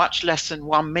much less than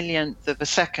 1/1,000,000th of a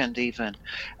second even,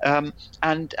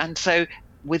 and so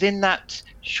within that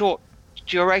short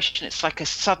duration it's like a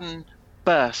sudden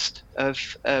burst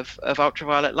of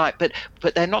ultraviolet light, but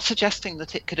they're not suggesting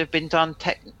that it could have been done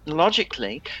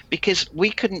technologically, because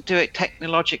we couldn't do it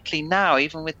technologically now.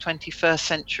 Even with 21st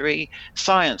century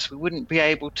science, we wouldn't be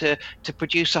able to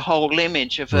produce a whole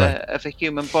image of a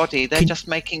human body. They're just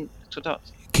making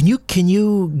dots. Can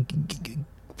you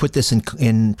put this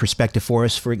in perspective for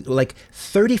us? For like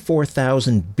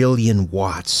 34,000 billion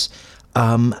watts.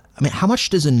 I mean, how much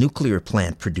does a nuclear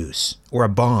plant produce, or a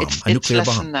bomb? It's nuclear less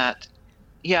bomb? than that.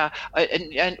 Yeah,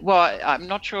 and well, I'm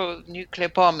not sure nuclear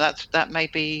bomb. That may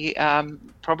be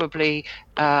probably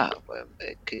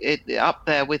up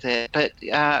there with it. But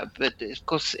of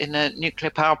course, in a nuclear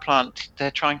power plant,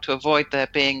 they're trying to avoid there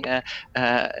being a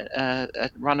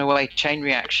runaway chain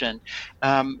reaction,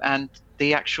 and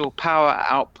the actual power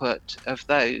output of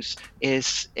those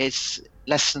is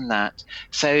less than that.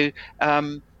 So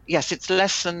yes, it's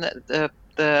less than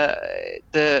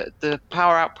the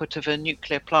power output of a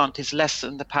nuclear plant is less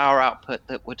than the power output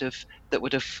that would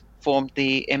have formed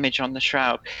the image on the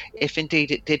shroud, if indeed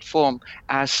it did form,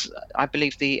 as I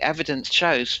believe the evidence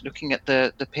shows, looking at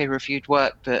the peer-reviewed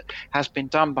work that has been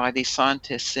done by these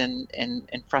scientists in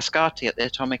Frascati at the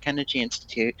Atomic Energy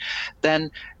Institute.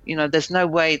 Then there's no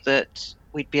way that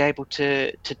we'd be able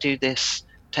to do this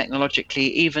technologically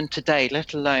even today,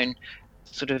 let alone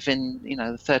sort of in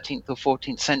the 13th or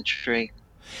 14th century.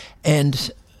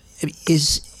 And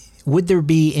would there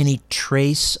be any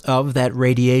trace of that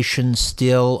radiation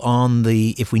still on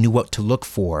if we knew what to look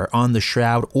for, on the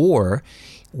shroud or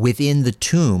within the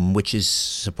tomb, which is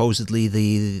supposedly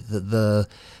the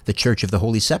Church of the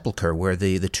Holy Sepulchre, where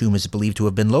the tomb is believed to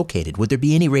have been located? Would there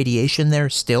be any radiation there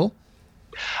still?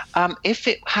 If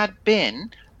it had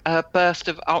been a burst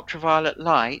of ultraviolet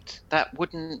light, that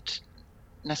wouldn't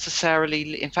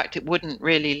necessarily, in fact, it wouldn't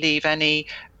really leave any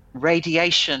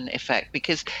radiation effect,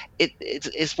 because it's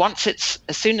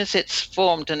as soon as it's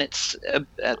formed and it's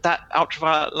that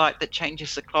ultraviolet light that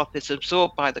changes the cloth is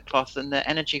absorbed by the cloth, and the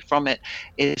energy from it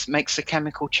makes the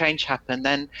chemical change happen,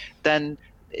 then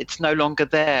it's no longer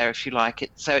there, if you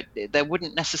like. There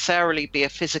wouldn't necessarily be a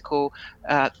physical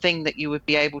thing that you would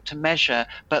be able to measure,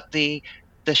 but the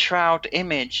shroud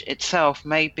image itself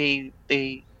may be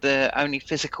the the only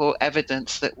physical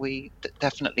evidence that we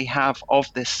definitely have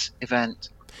of this event.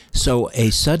 So a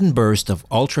sudden burst of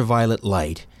ultraviolet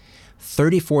light,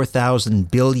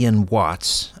 34,000 billion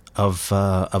watts of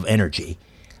energy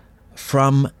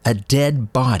from a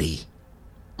dead body.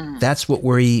 That's what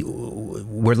we're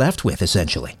lleft with,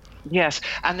 essentially. Yes,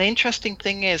 and the interesting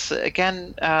thing is,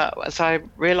 again, as I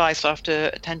realized after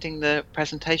attending the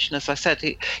presentation, as I said,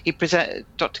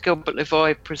 Dr. Gilbert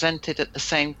Levoy presented at the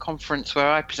same conference where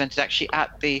I presented, actually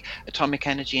at the Atomic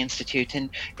Energy Institute in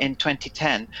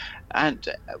 2010. And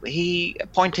he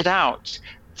pointed out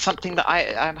something that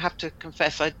I have to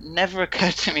confess had never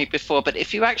occurred to me before. But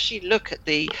if you actually look at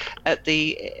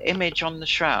the image on the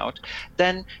shroud,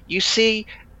 then you see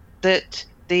that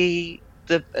the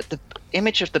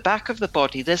image of the back of the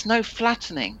body, there's no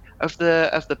flattening of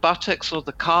the buttocks or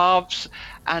the calves,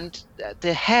 and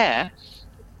the hair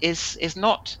is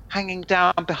not hanging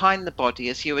down behind the body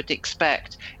as you would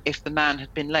expect if the man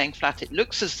had been laying flat. It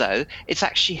looks as though it's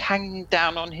actually hanging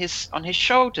down on his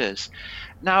shoulders.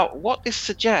 Now, what this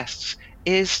suggests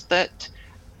is that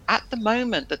at the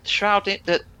moment that the shroud,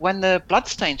 that when the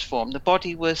bloodstains formed, the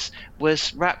body was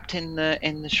wrapped in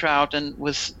the shroud and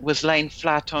was laying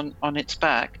flat on its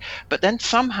back. But then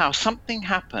somehow something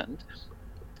happened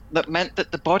that meant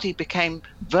that the body became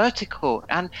vertical,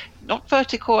 and not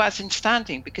vertical as in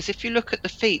standing, because if you look at the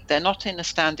feet, they're not in a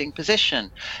standing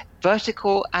position,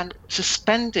 vertical and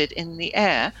suspended in the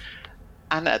air.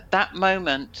 And at that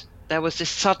moment, there was this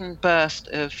sudden burst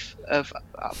of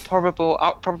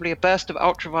probably a burst of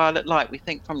ultraviolet light, we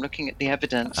think, from looking at the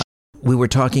evidence. We were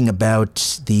talking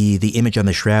about the image on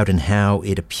the shroud and how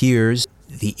it appears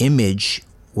the image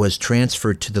was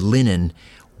transferred to the linen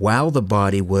while the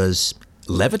body was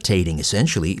levitating,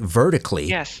 essentially, vertically.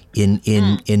 Yes.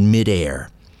 in midair.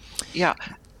 Yeah.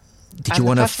 Did you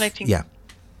want to? Yeah.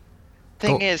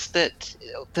 Thing is that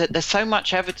there's so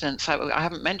much evidence, I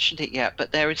haven't mentioned it yet,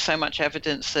 but there is so much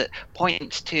evidence that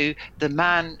points to the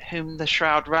man whom the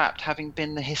shroud wrapped having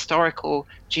been the historical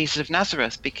Jesus of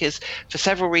Nazareth, because for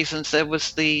several reasons there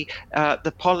was the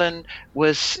pollen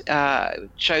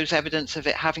shows evidence of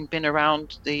it having been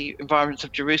around the environs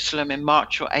of Jerusalem in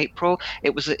March or April.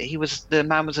 The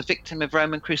man was a victim of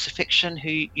Roman crucifixion,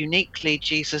 who uniquely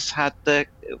Jesus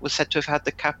was said to have had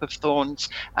the cap of thorns,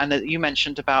 and you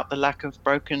mentioned about the lack of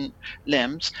broken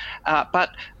limbs,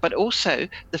 but also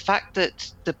the fact that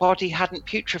the body hadn't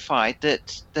putrefied,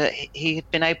 that he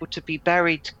had been able to be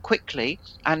buried quickly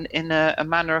and in a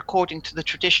manner according to the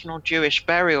traditional Jewish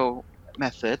burial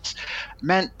methods,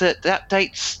 meant that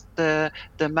dates the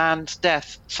man's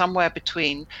death somewhere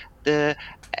between the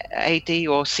AD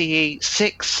or CE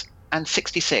 6 and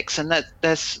 66, and that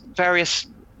there's various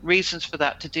reasons for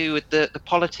that to do with the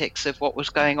politics of what was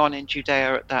going on in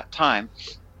Judea at that time,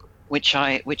 which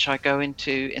I go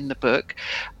into in the book.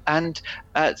 And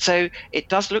so it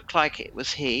does look like it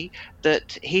was he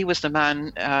was the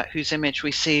man whose image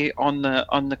we see on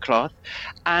the cloth.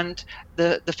 And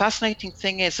the fascinating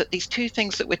thing is that these two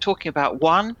things that we're talking about,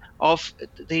 one of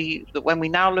when we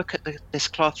now look at this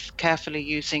cloth carefully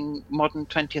using modern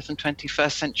 20th and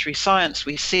 21st century science,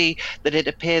 we see that it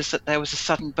appears that there was a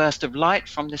sudden burst of light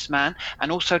from this man,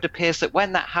 and also it appears that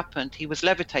when that happened, he was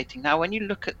levitating. Now, when you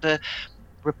look at the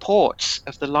reports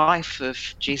of the life of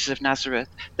Jesus of Nazareth,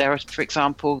 there are, for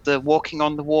example, the walking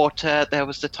on the water. There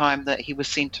was the time that he was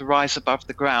seen to rise above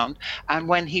the ground, and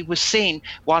when he was seen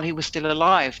while he was still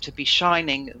alive to be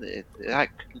shining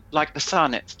like the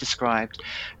sun, it's described.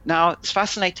 Now, it's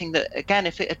fascinating that, again,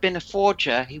 if it had been a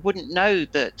forger, he wouldn't know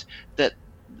that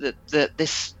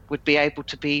this would be able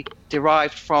to be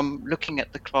derived from looking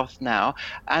at the cloth now,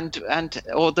 and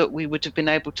or that we would have been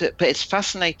able to. But it's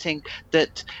fascinating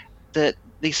that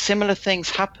these similar things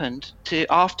happened to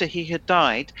after he had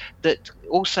died that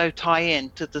also tie in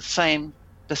to the same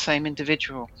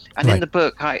individual. And right. In the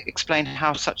book, I explain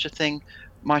how such a thing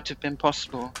might have been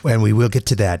possible. And we will get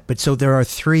to that. But so there are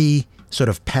three sort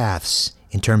of paths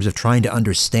in terms of trying to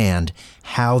understand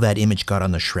how that image got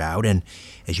on the shroud. And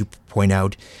as you point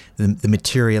out, the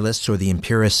materialists or the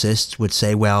empiricists would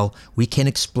say, well, we can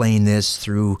explain this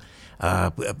through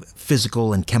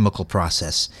physical and chemical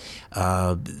process.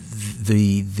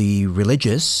 The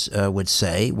religious would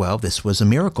say, well, this was a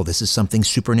miracle. This is something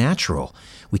supernatural.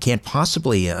 We can't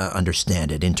possibly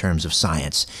understand it in terms of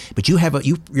science. But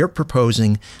you're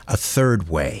proposing a third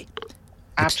way.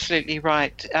 Absolutely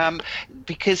right.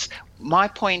 Because my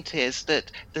point is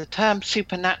that the term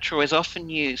supernatural is often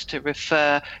used to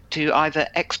refer to either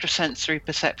extrasensory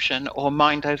perception or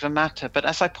mind over matter. But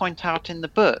as I point out in the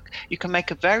book, you can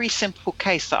make a very simple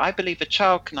case that I believe a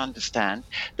child can understand,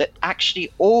 that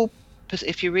actually all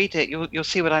if you read it, you'll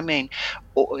see what I mean.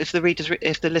 Or if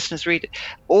the listeners read it,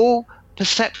 all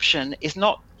perception is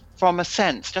not from a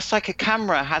sense, just like a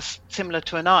camera has similar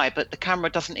to an eye, but the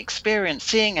camera doesn't experience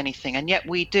seeing anything, and yet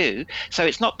we do. So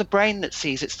it's not the brain that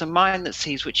sees, it's the mind that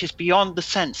sees, which is beyond the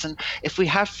sense. And if we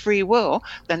have free will,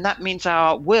 then that means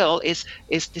our will is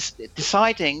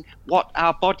deciding what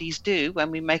our bodies do when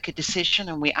we make a decision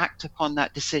and we act upon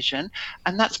that decision,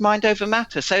 and that's mind over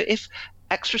matter. So if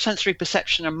extrasensory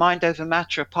perception and mind over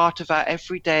matter are part of our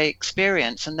everyday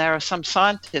experience, and there are some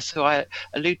scientists who I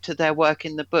allude to their work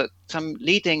in the book, some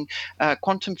leading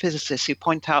quantum physicists who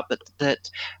point out that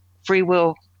free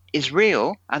will is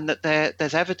real and that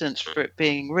there's evidence for it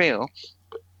being real.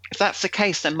 If that's the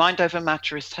case, then mind over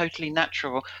matter is totally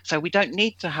natural. So we don't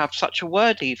need to have such a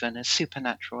word even as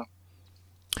supernatural.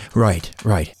 Right.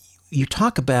 You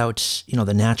talk about,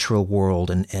 the natural world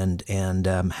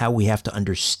and how we have to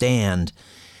understand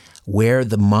where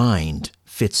the mind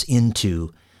fits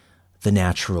into the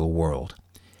natural world,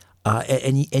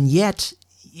 and yet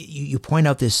you point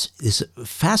out this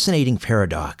fascinating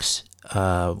paradox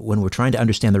when we're trying to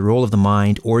understand the role of the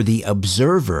mind or the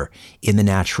observer in the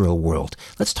natural world.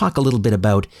 Let's talk a little bit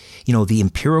about the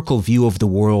empirical view of the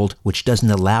world, which doesn't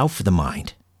allow for the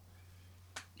mind.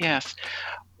 Yes,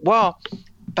 well,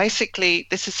 basically,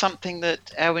 this is something that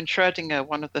Erwin Schrödinger,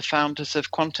 one of the founders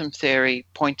of quantum theory,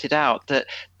 pointed out, that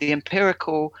the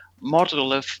empirical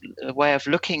model of a way of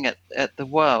looking at the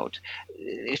world,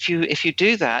 if you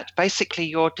do that, basically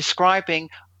you're describing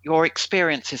your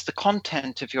experiences, the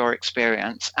content of your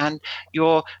experience, and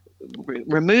you're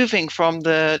removing from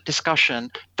the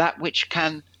discussion that which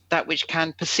can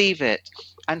perceive it.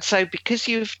 And so because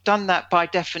you've done that by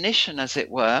definition, as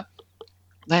it were,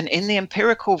 then in the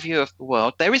empirical view of the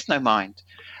world, there is no mind.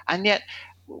 And yet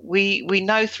we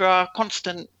know through our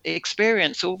constant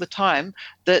experience all the time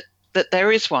that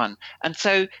there is one. And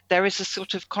so there is a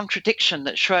sort of contradiction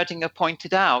that Schrödinger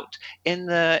pointed out in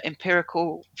the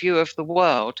empirical view of the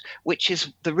world, which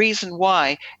is the reason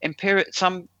why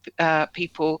some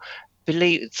people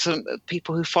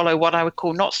who follow what I would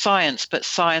call not science, but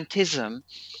scientism,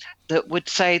 that would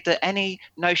say that any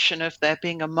notion of there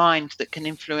being a mind that can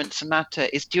influence matter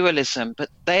is dualism, but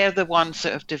they are the ones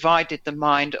that have divided the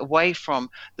mind away from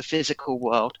the physical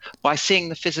world by seeing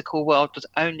the physical world as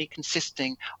only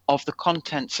consisting of the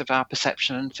contents of our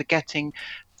perception and forgetting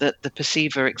that the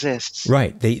perceiver exists.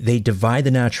 Right. They divide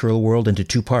the natural world into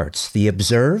two parts, the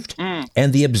observed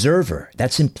and the observer.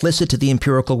 That's implicit to the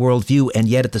empirical worldview, and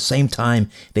yet at the same time,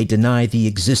 they deny the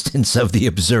existence of the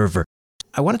observer.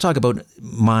 I want to talk about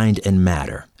mind and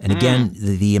matter. And again,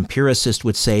 the empiricist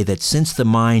would say that since the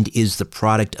mind is the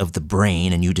product of the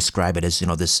brain, and you describe it as,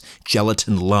 this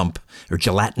gelatin lump or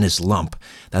gelatinous lump,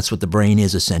 that's what the brain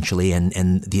is essentially.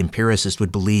 And the empiricist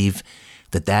would believe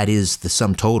that is the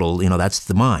sum total, that's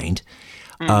the mind.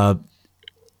 And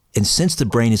since the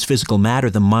brain is physical matter,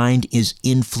 the mind is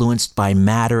influenced by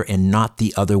matter and not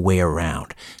the other way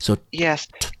around. So yes,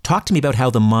 talk to me about how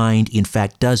the mind, in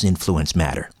fact, does influence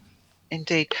matter.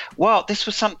 Indeed. Well, this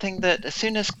was something that as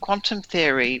soon as quantum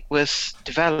theory was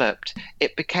developed,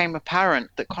 it became apparent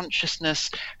that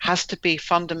consciousness has to be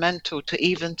fundamental to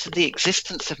the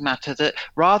existence of matter, that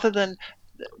rather than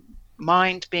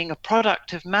mind being a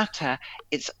product of matter,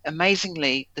 it's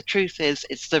amazingly, the truth is,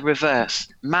 it's the reverse.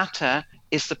 Matter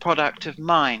is the product of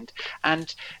mind.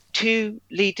 And two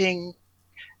leading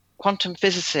quantum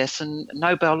physicists and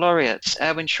Nobel laureates,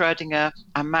 Erwin Schrödinger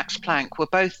and Max Planck, were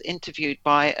both interviewed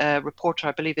by a reporter,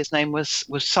 I believe his name was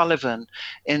Sullivan,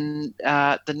 in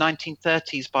the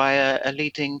 1930s by a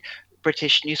leading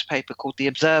British newspaper called The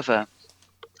Observer.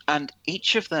 And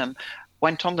each of them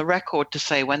went on the record to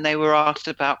say, when they were asked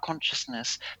about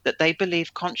consciousness, that they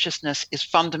believe consciousness is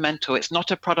fundamental. It's not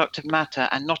a product of matter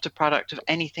and not a product of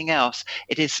anything else.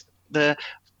 It is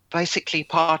basically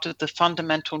part of the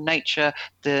fundamental nature,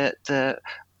 the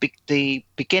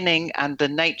beginning and the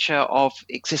nature of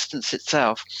existence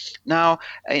itself. Now,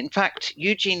 in fact,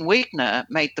 Eugene Wigner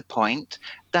made the point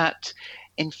that,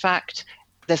 in fact,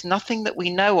 there's nothing that we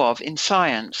know of in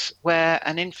science where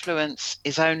an influence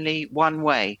is only one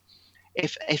way.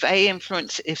 If A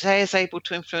is able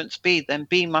to influence B, then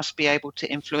B must be able to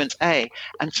influence A.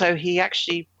 And so he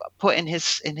actually put in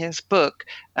his book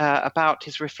about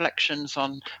his reflections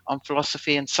on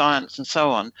philosophy and science and so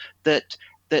on, that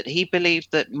he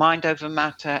believed that mind over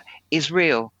matter is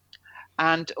real.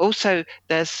 And also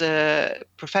there's a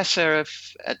professor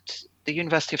at the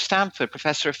University of Stanford,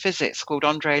 professor of physics called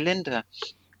Andre Linde,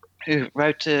 who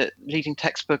wrote a leading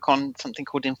textbook on something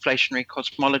called inflationary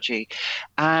cosmology.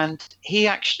 And he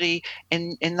actually,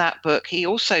 in that book, he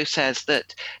also says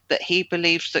that he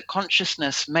believes that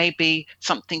consciousness may be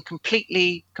something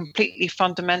completely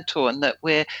fundamental, and that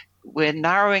we're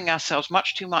narrowing ourselves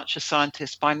much too much as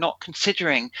scientists by not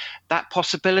considering that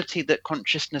possibility that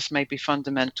consciousness may be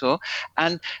fundamental.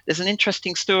 And there's an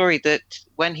interesting story that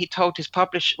when his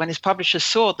publishers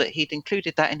saw that he'd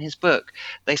included that in his book,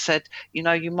 they said,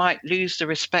 you might lose the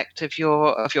respect of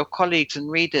your colleagues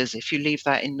and readers if you leave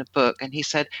that in the book. And he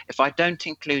said, if I don't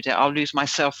include it, I'll lose my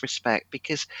self-respect,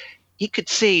 because he could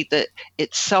see that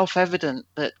it's self-evident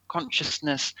that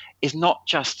consciousness is not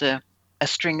just a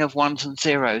string of ones and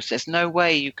zeros. There's no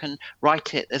way you can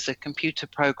write it as a computer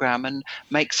program and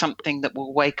make something that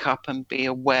will wake up and be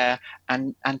aware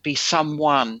and be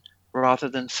someone rather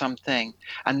than something.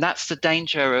 And that's the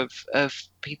danger of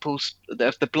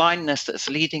the blindness that's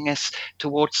leading us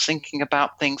towards thinking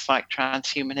about things like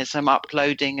transhumanism,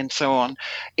 uploading, and so on,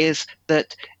 is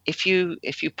that if you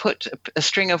put a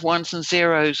string of ones and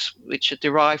zeros which are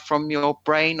derived from your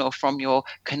brain or from your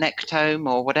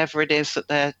connectome or whatever it is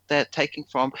that they're taking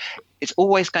from, it's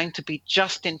always going to be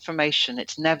just information.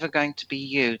 It's never going to be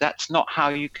you. That's not how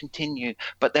you continue.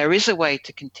 But there is a way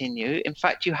to continue. In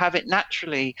fact, you have it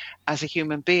naturally as a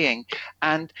human being.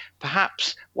 And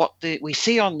perhaps what we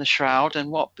see on the Shroud, and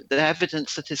what the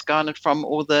evidence that is garnered from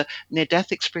all the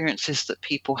near-death experiences that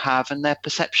people have, and their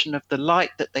perception of the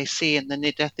light that they see in the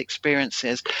near-death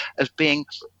experiences as being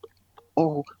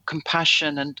all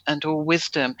compassion and all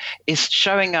wisdom, is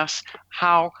showing us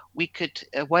how we could,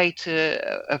 a way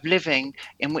of living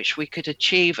in which we could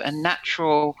achieve a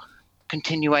natural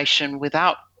continuation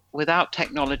without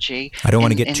technology. I don't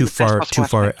want to get too far.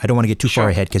 I don't want to get too far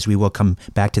ahead, because we will come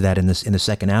back to that in the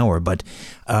second hour. But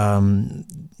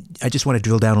I just want to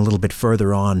drill down a little bit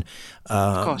further on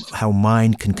how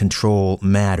mind can control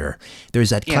matter. There's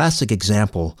that classic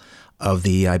example of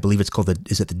I believe it's called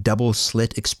the double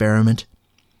slit experiment?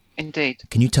 Indeed.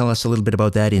 Can you tell us a little bit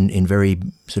about that in very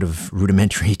sort of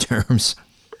rudimentary terms?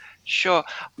 Sure.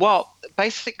 Well,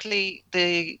 basically,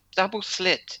 the double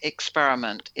slit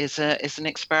experiment is an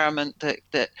experiment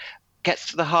that gets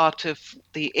to the heart of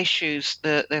the issues,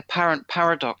 the apparent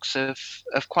paradox of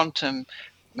quantum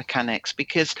mechanics,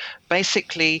 because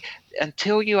basically,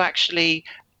 until you actually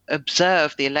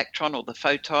observe the electron or the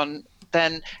photon,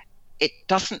 then it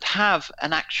doesn't have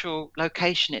an actual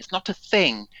location. It's not a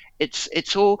thing.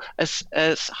 It's all, as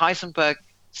Heisenberg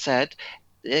said,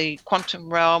 the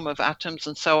quantum realm of atoms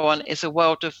and so on is a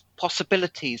world of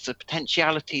possibilities, of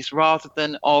potentialities, rather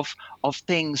than of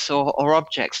things or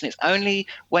objects. And it's only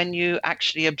when you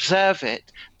actually observe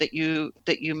it that you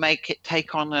make it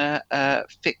take on a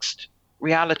fixed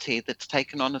reality that's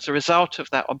taken on as a result of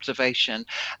that observation.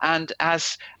 And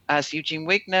as Eugene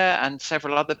Wigner and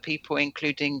several other people,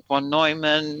 including von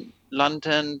Neumann,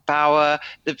 London, Bauer,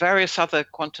 the various other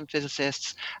quantum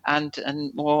physicists, and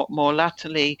more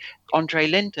latterly Andre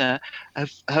Linde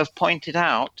have pointed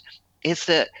out, is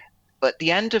that at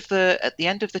the end of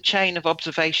the chain of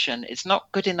observation, it's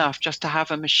not good enough just to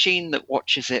have a machine that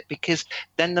watches it, because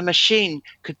then the machine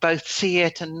could both see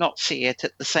it and not see it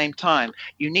at the same time.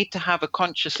 You need to have a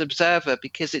conscious observer,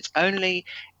 because it's only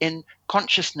in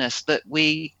consciousness that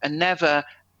we are never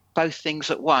both things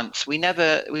at once. We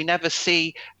never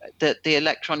see that the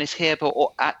electron is here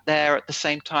or there at the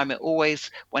same time. It always,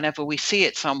 whenever we see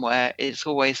it somewhere, it's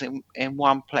always in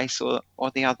one place or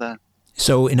the other.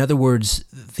 So, in other words,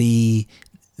 the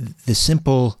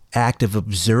simple act of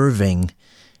observing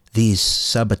these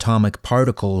subatomic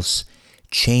particles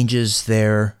changes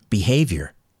their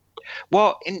behavior.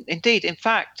 Well, indeed. In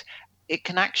fact, it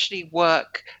can actually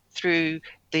work through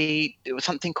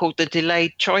something called the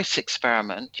delayed choice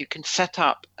experiment. You can set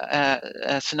up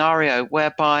a scenario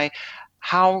whereby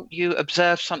how you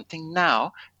observe something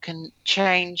now can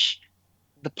change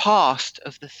the past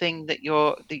of the thing that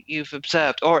you've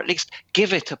observed, or at least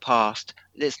give it a past.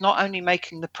 It's not only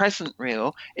making the present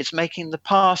real, it's making the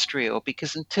past real,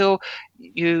 because until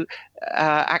you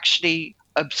actually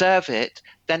observe it,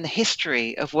 then the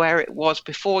history of where it was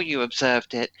before you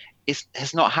observed it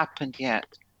has not happened yet.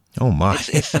 Oh my!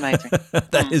 It's amazing.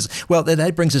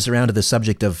 That brings us around to the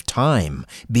subject of time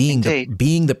being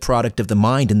the product of the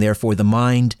mind, and therefore the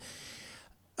mind.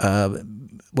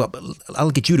 Well,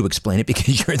 I'll get you to explain it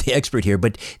because you're the expert here.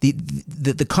 But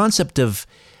the concept of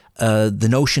the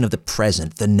notion of the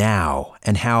present, the now,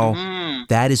 and how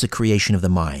that is a creation of the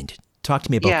mind. Talk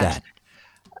to me about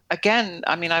that. again,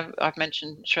 I mean, I've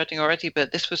mentioned Schrödinger already,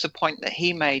 but this was a point that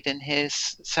he made in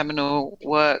his seminal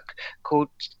work called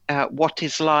What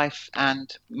is Life?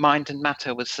 And Mind and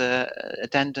Matter was an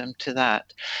addendum to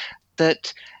that.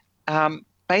 That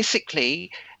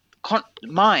basically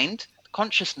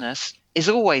consciousness is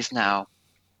always now.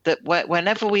 That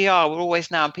whenever we are, we're always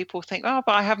now. And people think, oh,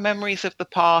 but I have memories of the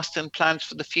past and plans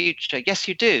for the future. Yes,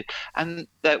 you do. And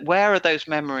where are those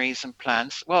memories and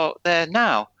plans? Well, they're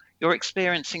now. You're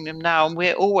experiencing them now, and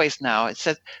we're always now. It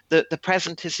says that the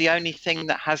present is the only thing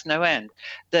that has no end.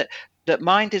 That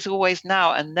mind is always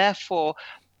now, and therefore,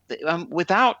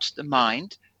 without the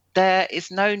mind, there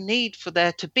is no need for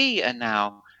there to be a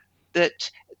now. That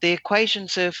the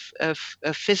equations of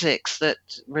physics that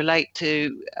relate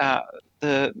to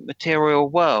the material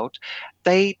world,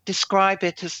 they describe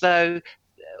it as though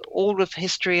all of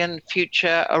history and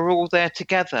future are all there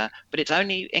together, but it's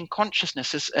only in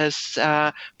consciousness, as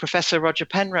Professor Roger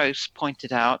Penrose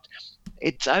pointed out.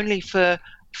 It's only for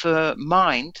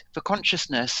mind, for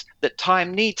consciousness, that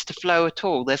time needs to flow at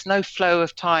all. There's no flow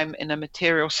of time in a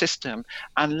material system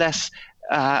unless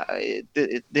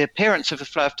the appearance of a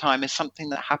flow of time is something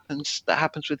that happens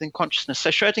within consciousness. So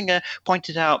Schrödinger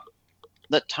pointed out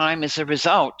that time is a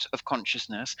result of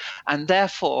consciousness, and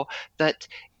therefore that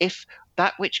if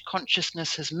that which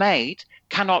consciousness has made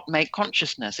cannot make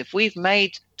consciousness. If we've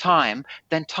made time,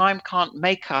 then time can't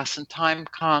make us, and time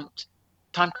can't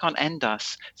end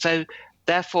us. So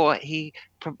therefore, he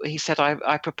said,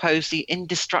 I propose the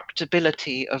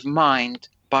indestructibility of mind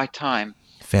by time.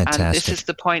 Fantastic. And this is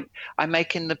the point I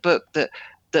make in the book, that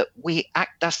we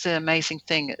act. That's the amazing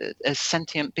thing as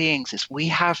sentient beings, is we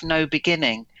have no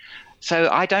beginning. So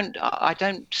I don't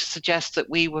suggest that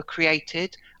we were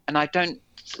created, and I don't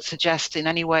suggest in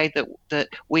any way that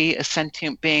we as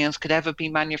sentient beings could ever be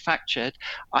manufactured.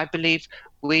 I believe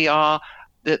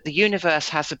that the universe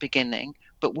has a beginning,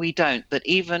 but we don't. That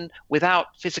even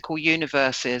without physical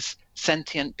universes,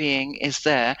 sentient being is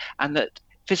there, and that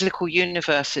physical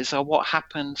universes are what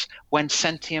happens when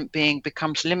sentient being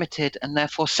becomes limited and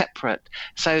therefore separate,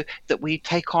 so that we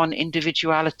take on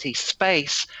individuality.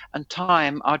 Space and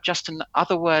time are just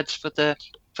other words for the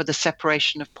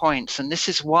separation of points. And this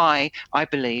is why I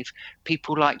believe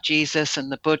people like Jesus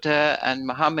and the Buddha and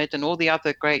Muhammad and all the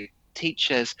other great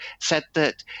teachers said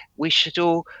that we should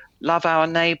all love our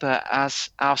neighbor as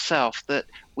ourselves, that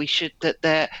we should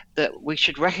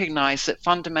recognize that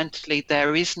fundamentally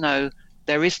there is no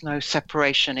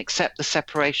separation except the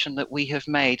separation that we have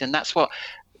made. And that's what,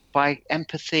 by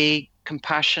empathy,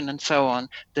 compassion, and so on,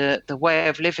 the way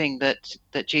of living that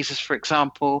Jesus, for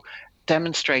example,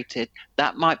 demonstrated,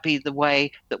 that might be the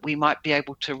way that we might be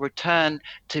able to return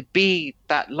to be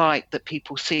that light that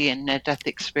people see in their death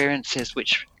experiences,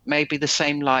 which may be the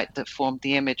same light that formed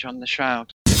the image on the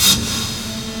shroud.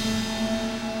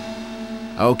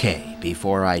 Okay,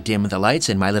 before I dim the lights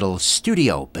in my little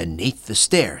studio beneath the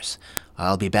stairs,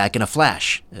 I'll be back in a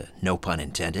flash, no pun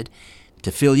intended,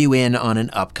 to fill you in on an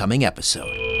upcoming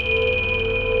episode.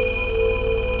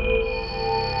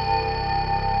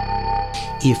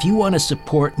 If you want to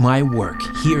support my work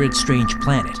here at Strange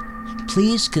Planet,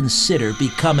 please consider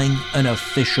becoming an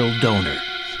official donor.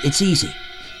 It's easy.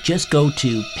 Just go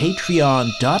to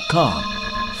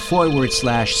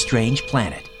patreon.com/Strange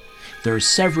Planet. There are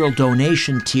several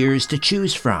donation tiers to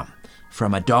choose from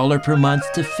 $1 per month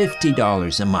to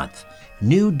 $50 a month.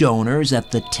 New donors at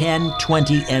the $10,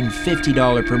 $20, and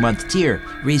 $50 per month tier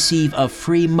receive a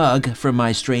free mug from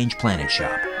my Strange Planet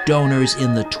shop. Donors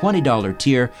in the $20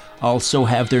 tier also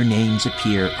have their names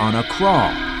appear on a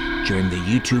crawl during the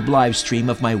YouTube live stream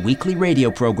of my weekly radio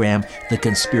program, The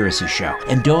Conspiracy Show.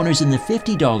 And donors in the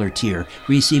 $50 tier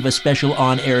receive a special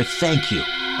on-air thank you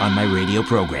on my radio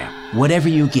program. Whatever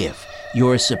you give,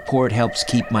 your support helps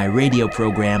keep my radio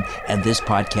program and this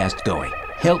podcast going.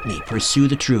 Help me pursue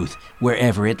the truth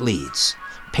wherever it leads.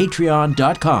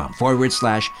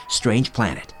 Patreon.com/Strange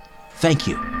Planet. Thank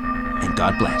you, and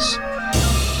God bless.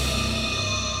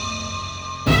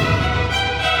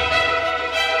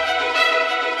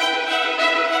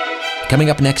 Coming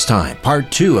up next time,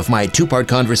 part 2 of my 2-part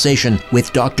conversation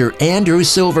with Dr. Andrew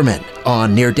Silverman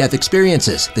on near-death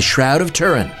experiences, the Shroud of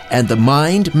Turin, and the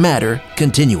mind-matter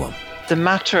continuum. The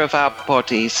matter of our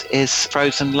bodies is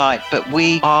frozen light, but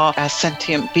we are, as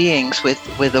sentient beings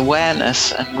with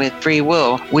awareness and with free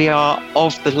will, we are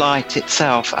of the light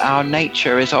itself. Our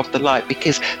nature is of the light,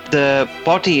 because the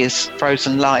body is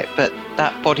frozen light, but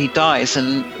that body dies,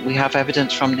 and we have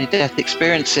evidence from near-death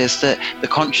experiences that the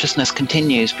consciousness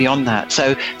continues beyond that.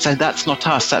 So that's not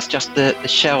us, that's just the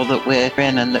shell that we're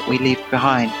in and that we leave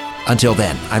behind. Until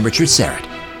then, I'm Richard Serrett.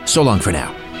 So long for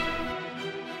now.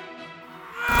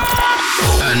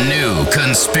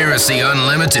 Conspiracy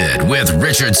Unlimited with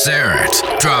Richard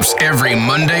Serrett drops every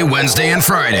Monday, Wednesday, and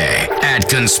Friday at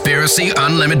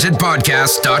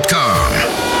conspiracyunlimitedpodcast.com.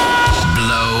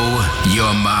 Blow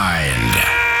your mind.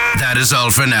 That is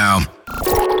all for now.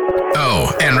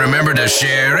 Oh, and remember to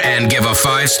share and give a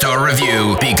 5-star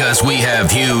review because we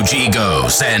have huge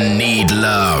egos and need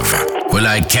love. We're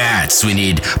like cats. We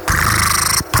need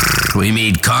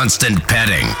constant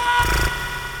petting.